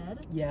my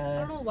head. Yes. I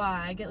don't know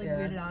why. I get like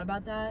weirded out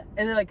about that.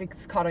 And then like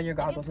it's caught on your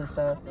goggles and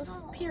stuff.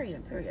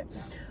 Period.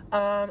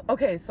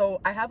 Okay, so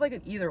I have like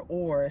an either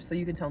or, so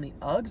you can tell me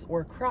Uggs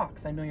or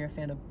Crocs. I know you're a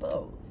fan of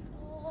both.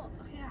 Well,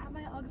 okay, I have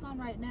my Uggs on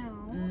right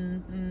now.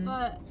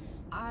 But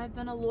I've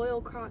been a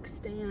loyal Crocs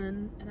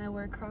stan and I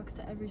wear Crocs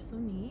to every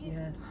swim meet.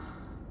 Yes.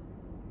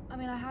 I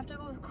mean, I have to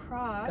go with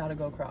Crocs. Gotta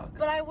go Crocs.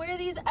 But I wear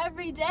these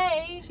every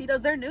day. She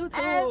does their new too.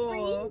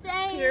 Every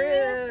day.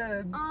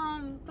 Period.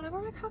 But I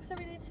wear my Crocs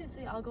every day too,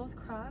 so yeah, I'll go with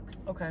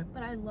Crocs. Okay.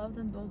 But I love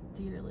them both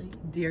dearly.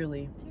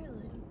 Dearly.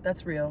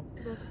 That's real.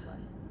 Both a slay.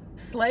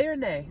 Slay or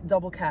nay?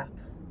 Double cap.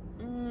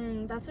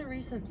 That's a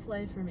recent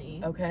slay for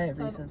me. Okay,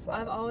 so recent slay.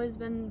 I've always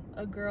been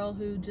a girl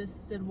who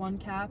just did one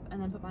cap and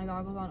then put my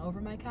goggles on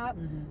over my cap.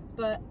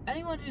 But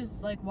anyone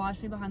who's like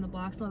watched me behind the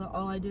blocks know that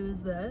all I do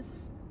is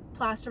this.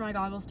 Plaster my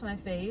goggles to my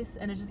face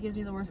and it just gives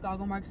me the worst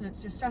goggle marks and it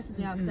just stresses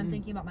me out because I'm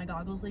thinking about my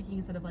goggles leaking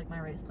instead of like my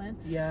race plan.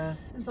 Yeah.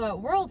 And so at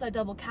Worlds I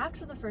double capped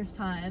for the first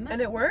time.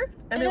 And it worked?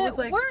 And it was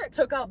like worked.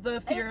 Took out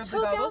the fear of the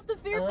goggles? It took out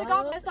the fear of the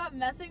goggles. I stopped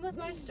messing with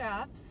my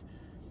straps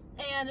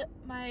and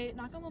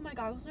knock on wood, my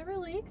goggles never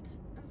leaked.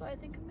 And so I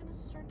think I'm gonna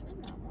start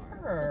doing that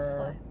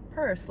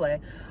more. Slay.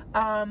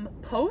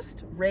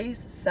 Post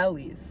race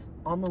sellies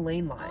on the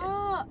lane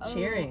line.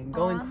 Cheering,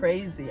 going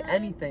crazy,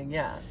 anything,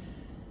 yeah.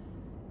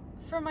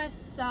 For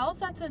myself,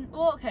 that's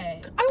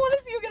okay. I want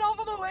to see you get off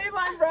on the lane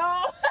line, bro.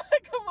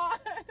 Come on.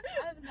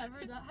 I've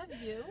never done.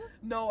 Have you?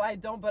 No, I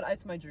don't. But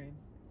it's my dream.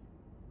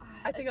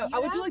 I think I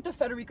would do like the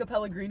Federica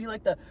Pellegrini,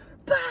 like the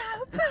bah,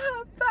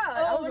 bah,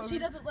 bah. Oh, when she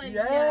doesn't like.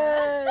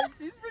 Yeah,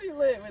 she's pretty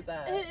lit with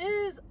that. It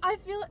is. I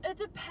feel it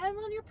depends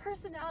on your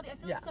personality. I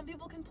feel like some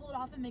people can pull it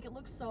off and make it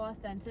look so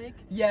authentic.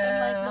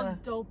 Yeah. And like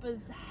look dope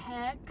as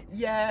heck.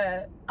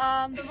 Yeah.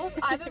 The most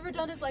I've ever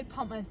done is like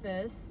pump my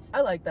fist. I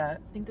like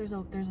that. I think there's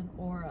an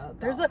aura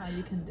about how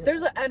you can do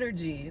There's it. an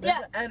energy. There's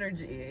an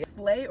energy.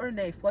 Slay or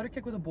nay? Flutter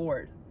kick with a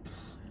board.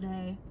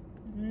 Nay.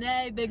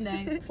 Nay, big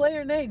nay. Slay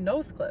or nay?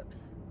 Nose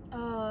clips.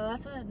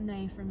 That's a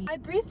nay for me. I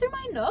breathe through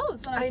my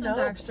nose when I swim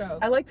backstroke.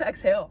 I like to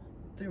exhale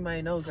through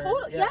my nose.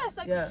 Totally. Yes.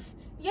 Yeah.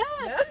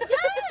 Yes.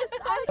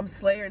 Yes.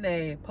 Slay or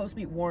nay, post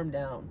meet warm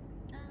down.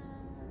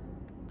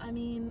 I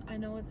mean, I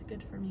know it's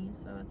good for me,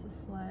 so it's a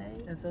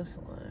slay. It's a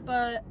slay.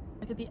 But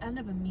like at the end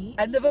of a meet.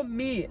 End of a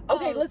meet.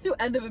 Okay, let's do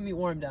end of a meet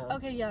warm down.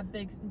 Okay, yeah,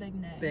 big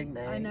nay. Big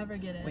nay. I never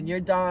get in. When you're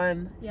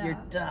done, yeah.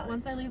 you're done.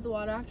 Once I leave the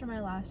water after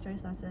my last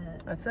race, that's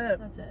it. That's it.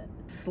 That's it.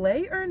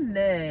 Slay or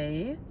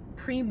nay,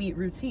 pre-meet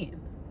routine.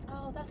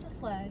 Oh, that's a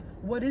slay.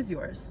 What is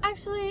yours?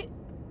 Actually,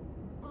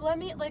 let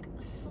me like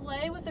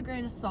slay with a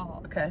grain of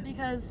salt. Okay.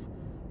 Because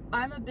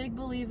I'm a big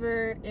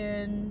believer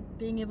in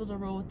being able to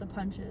roll with the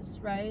punches,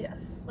 right?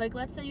 Yes. Like,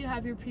 let's say you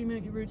have your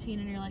pre-meet routine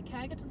and you're like, okay,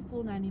 I get to the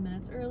pool 90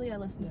 minutes early, I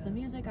listen to some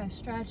music, I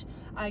stretch,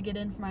 I get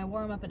in for my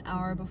warm-up an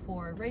hour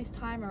before race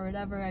time or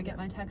whatever, I get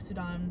my tech suit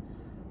on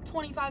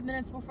 25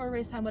 minutes before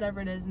race time, whatever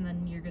it is, and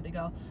then you're good to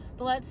go.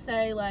 But let's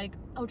say, like,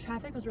 oh,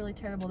 traffic was really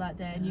terrible that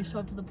day, and you show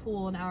up to the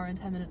pool an hour and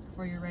 10 minutes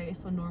before your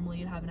race, when normally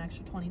you'd have an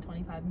extra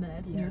 20-25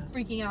 minutes, and you're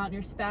freaking out, and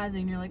you're spazzing,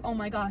 and you're like, oh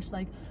my gosh,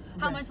 like,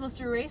 how am I supposed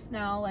to race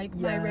now? Like,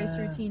 my race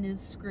routine is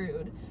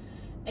screwed.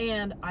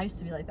 And I used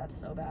to be like that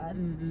so bad.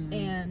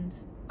 And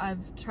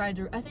I've tried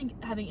to, I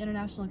think having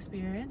international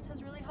experience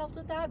has really helped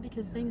with that,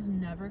 because things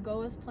never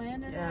go as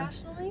planned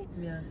internationally.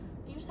 Yes.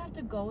 You just have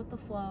to go with the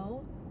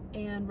flow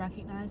and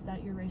recognize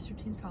that your race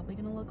routine is probably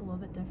going to look a little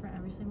bit different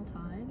every single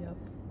time. Yep.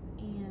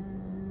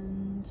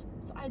 And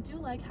so I do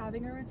like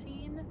having a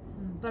routine,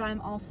 but I'm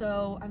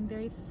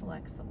very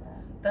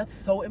flexible. That's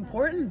so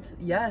important.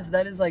 Yes,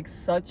 that is like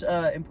such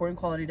a important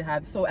quality to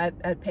have. So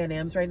at Pan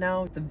Am's right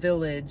now, the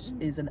village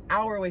is an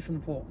hour away from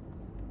the pool.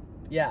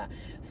 Yeah.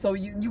 So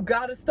you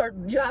gotta start,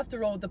 you have to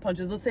roll with the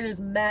punches. Let's say there's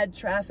mad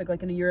traffic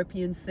like in a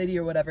European city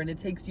or whatever, and it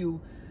takes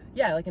you,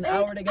 like an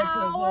hour to get to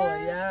the pool.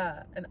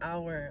 Yeah, an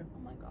hour. Oh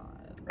my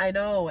God. I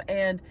know.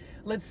 And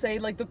let's say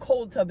like the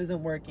cold tub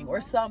isn't working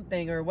or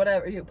something or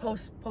whatever,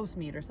 post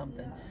meet or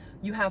something. Yeah.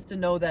 You have to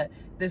know that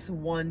this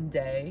one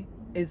day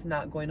is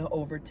not going to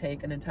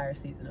overtake an entire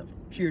season of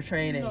cheer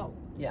training. No.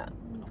 Yeah.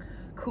 No.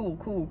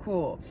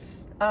 Cool.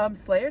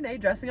 Slay or nay,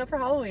 dressing up for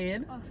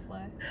Halloween. Oh,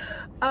 slay.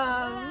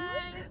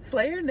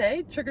 Slay or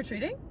nay,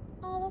 trick-or-treating.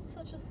 Oh, that's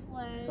such a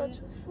slay. Such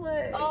a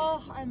slay.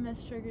 Oh, I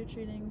miss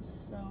trick-or-treating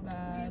so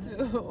bad. Me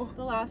too.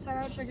 The last time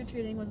I went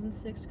trick-or-treating was in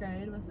 6th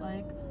grade with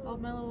like all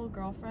of my little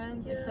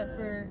girlfriends, except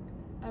for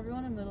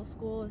everyone in middle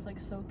school is like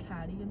so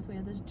catty, and so we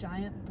had this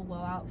giant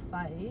blowout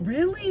fight.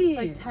 Really?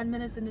 Like 10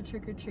 minutes into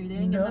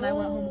trick-or-treating, and then I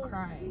went home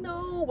crying.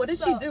 No. What did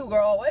she do,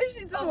 girl? What did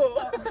she do?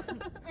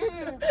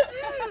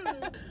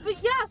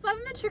 But yeah, so I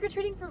haven't been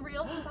trick-or-treating for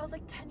real since I was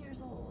like 10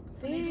 years old.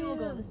 So maybe we'll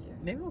go this year.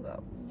 Maybe we'll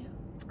go.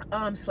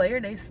 Yeah. Slay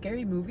or nay,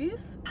 scary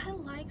movies? I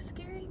like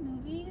scary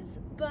movies,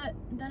 but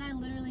then I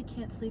literally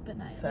can't sleep at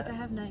night. Facts. Like I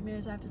have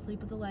nightmares, I have to sleep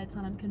with the lights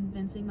on. I'm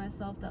convincing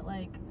myself that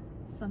like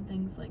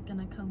something's like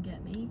gonna come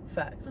get me.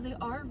 Facts. So they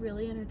are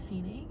really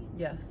entertaining.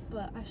 Yes.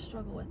 But I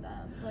struggle with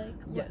them. Like,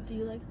 what do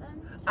you like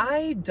them?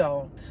 I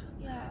don't.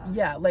 Yeah.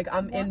 Yeah, like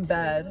I'm in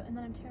bed. And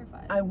then I'm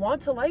terrified. I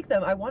want to like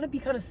them. I want to be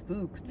kind of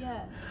spooked.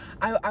 Yes.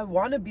 I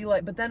want to be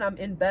like, but then I'm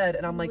in bed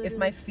and I'm like, if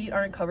my feet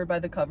aren't covered by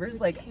the covers,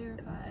 You're like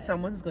terrified.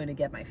 someone's going to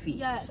get my feet.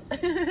 Yes.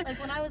 Like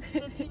when I was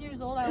 15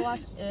 years old, I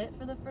watched It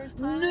for the first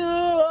time.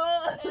 No.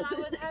 And I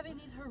was having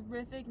these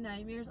horrific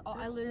nightmares.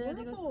 I literally had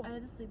to go. I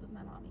had to sleep with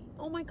my mommy.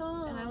 Oh my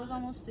God. And I was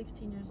almost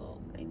 16 years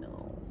old. I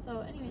know.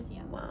 So, anyways,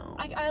 yeah. Wow.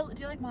 I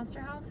do you like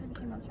Monster House? Have you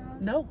seen Monster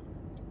House? No.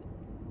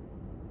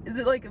 Is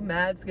it like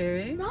mad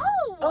scary? No.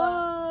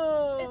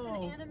 Oh. It's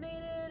an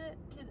animated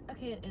kid.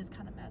 Okay, it is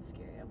kind of mad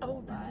scary. I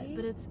won't lie. Really?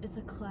 But it's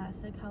a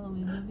classic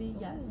Halloween movie.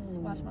 Yes.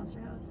 Watch Monster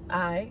House.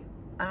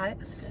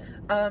 It's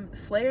good.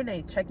 Slay or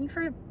nay, checking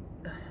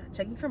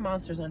for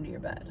monsters under your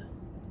bed.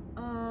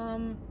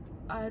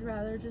 I'd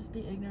rather just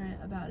be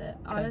ignorant about it.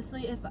 Okay.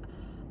 Honestly, if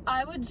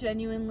I would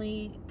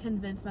genuinely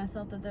convince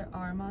myself that there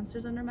are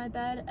monsters under my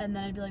bed, and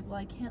then I'd be like, well,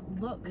 I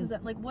can't look, because then,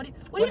 like, what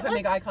if I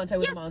make eye contact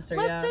with a monster?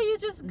 Let's say you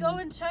just go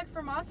and check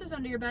for monsters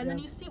under your bed, and then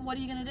you see, what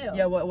are you gonna do?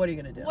 Yeah, what are you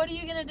gonna do? What are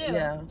you gonna do?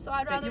 Yeah. So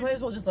I'd rather you might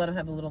as well just let him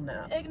have a little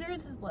nap.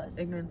 Ignorance is bliss.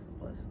 Ignorance is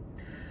bliss.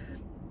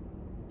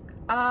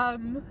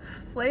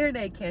 Slay or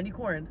nay, candy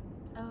corn.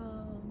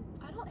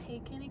 I don't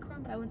hate candy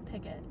corn, but I wouldn't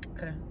pick it.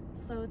 Okay.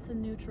 So it's a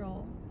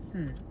neutral.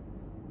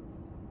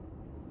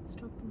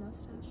 Stroke the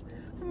mustache.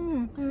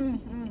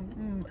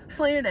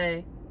 Slay or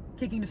nay,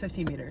 kicking to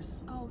 15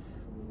 meters. Oh,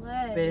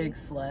 slay. Big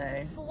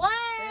slay. Slay!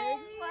 Big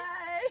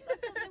slay!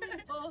 That's something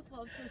we both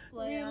love to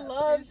slay. We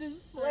love to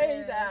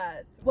slay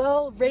that.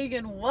 Well,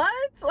 Reagan, what?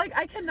 Like,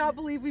 I cannot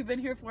believe we've been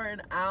here for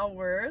an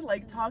hour,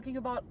 like, talking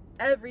about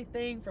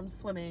everything from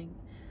swimming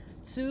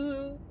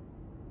to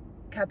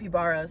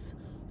capybaras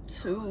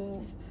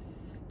to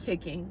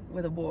kicking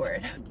with a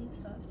board. Deep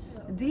stuff,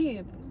 too.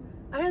 Deep.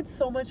 I had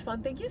so much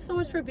fun. Thank you so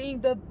much for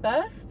being the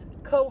best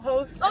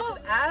co-host I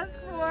could ask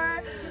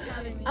for.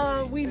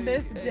 We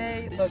missed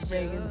Jay, but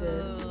Reagan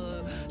did.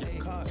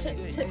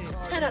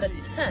 10 out of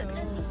 10.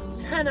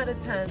 10 out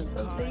of 10.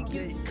 So thank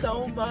you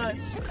so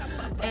much.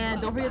 And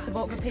don't forget to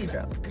vote for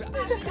Pedro.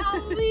 Happy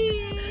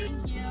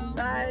Halloween! Thank you.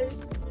 Bye.